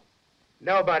you up?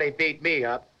 Nobody beat me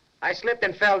up. I slipped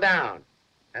and fell down.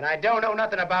 And I don't know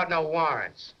nothing about no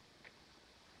warrants.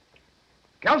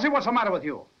 Kelsey, what's the matter with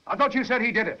you? I thought you said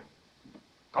he did it.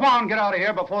 Come on, get out of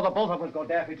here before the both of us go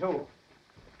daffy, too.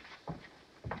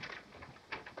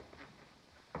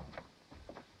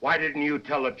 Why didn't you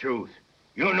tell the truth?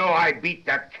 You know I beat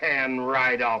that can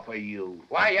right off of you.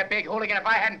 Why, you big hooligan, if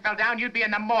I hadn't fell down, you'd be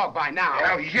in the morgue by now.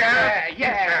 Oh, yeah?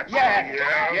 Yeah.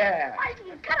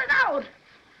 Cut it out.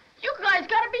 You guys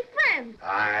gotta be friends.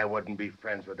 I wouldn't be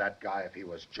friends with that guy if he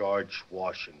was George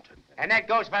Washington. And that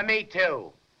goes for me,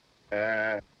 too.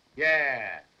 Yeah.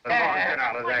 Come on, get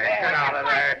out of there. Get out of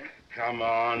there. Come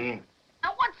on.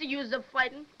 Now, what's the use of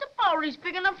fighting? The Bowery's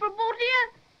big enough for both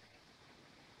here.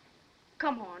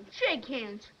 Come on, shake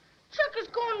hands. Chuck is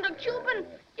going to Cuba, and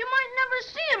you might never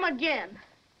see him again.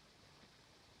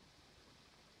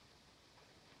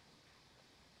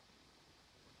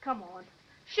 Come on,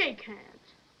 shake hands.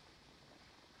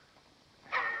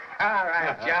 All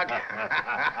right, Chuck.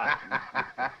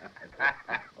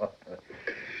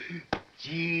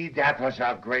 Gee, that was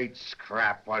a great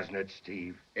scrap, wasn't it,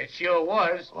 Steve? It sure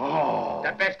was. Oh.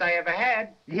 The best I ever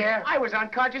had. Yeah? I was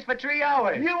unconscious for 3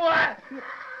 hours. You what?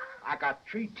 I got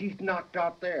 3 teeth knocked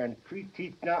out there and 3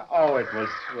 teeth knocked... Oh, it was...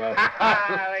 You're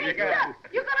gonna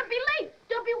be late.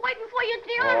 They'll be waiting for you at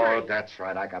the armory. Oh, that's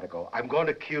right. I gotta go. I'm going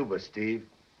to Cuba, Steve.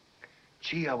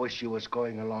 Gee, I wish you was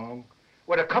going along.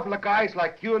 With a couple of guys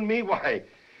like you and me, why,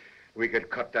 we could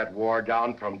cut that war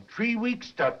down from 3 weeks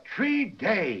to 3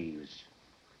 days.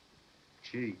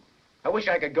 Gee, I wish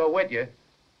I could go with you.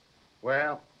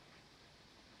 Well,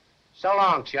 so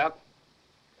long, Chuck.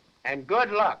 And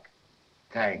good luck.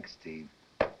 Thanks, Steve.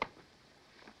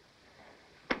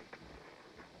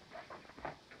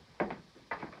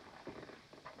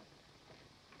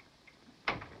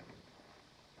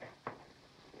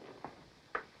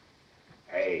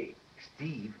 Hey,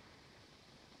 Steve,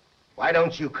 why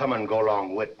don't you come and go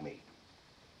along with me?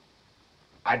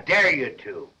 I dare you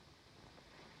to.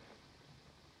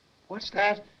 What's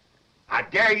that? I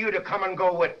dare you to come and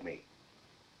go with me.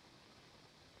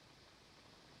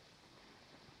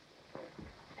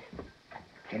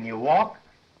 Can you walk?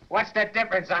 What's the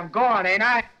difference? I'm going, ain't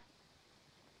I?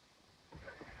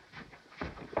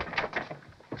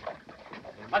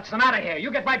 What's the matter here?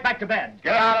 You get right back to bed.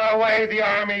 Get out of the way. The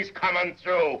army's coming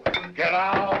through. Get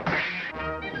out.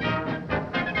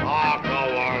 Oh,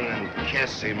 go on and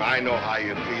kiss him. I know how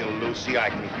you feel, Lucy. I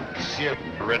can see it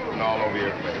written all over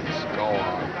your face. Go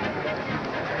on.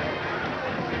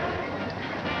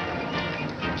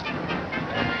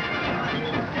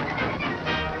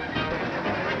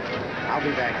 I'll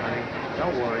be back, honey.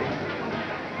 Don't worry.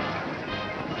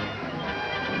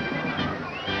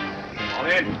 All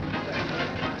in.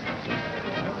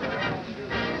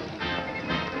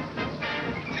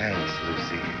 Thanks,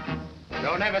 Lucy.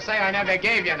 Don't ever say I never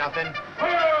gave you nothing. Come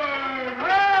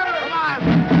on!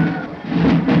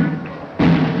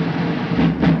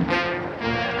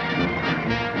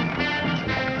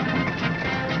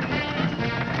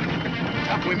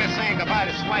 Chuck, we missed saying goodbye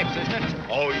to Swipes, isn't it?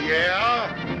 Oh, yeah?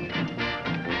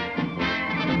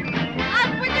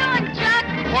 How's we doing, Chuck?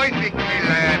 Pointing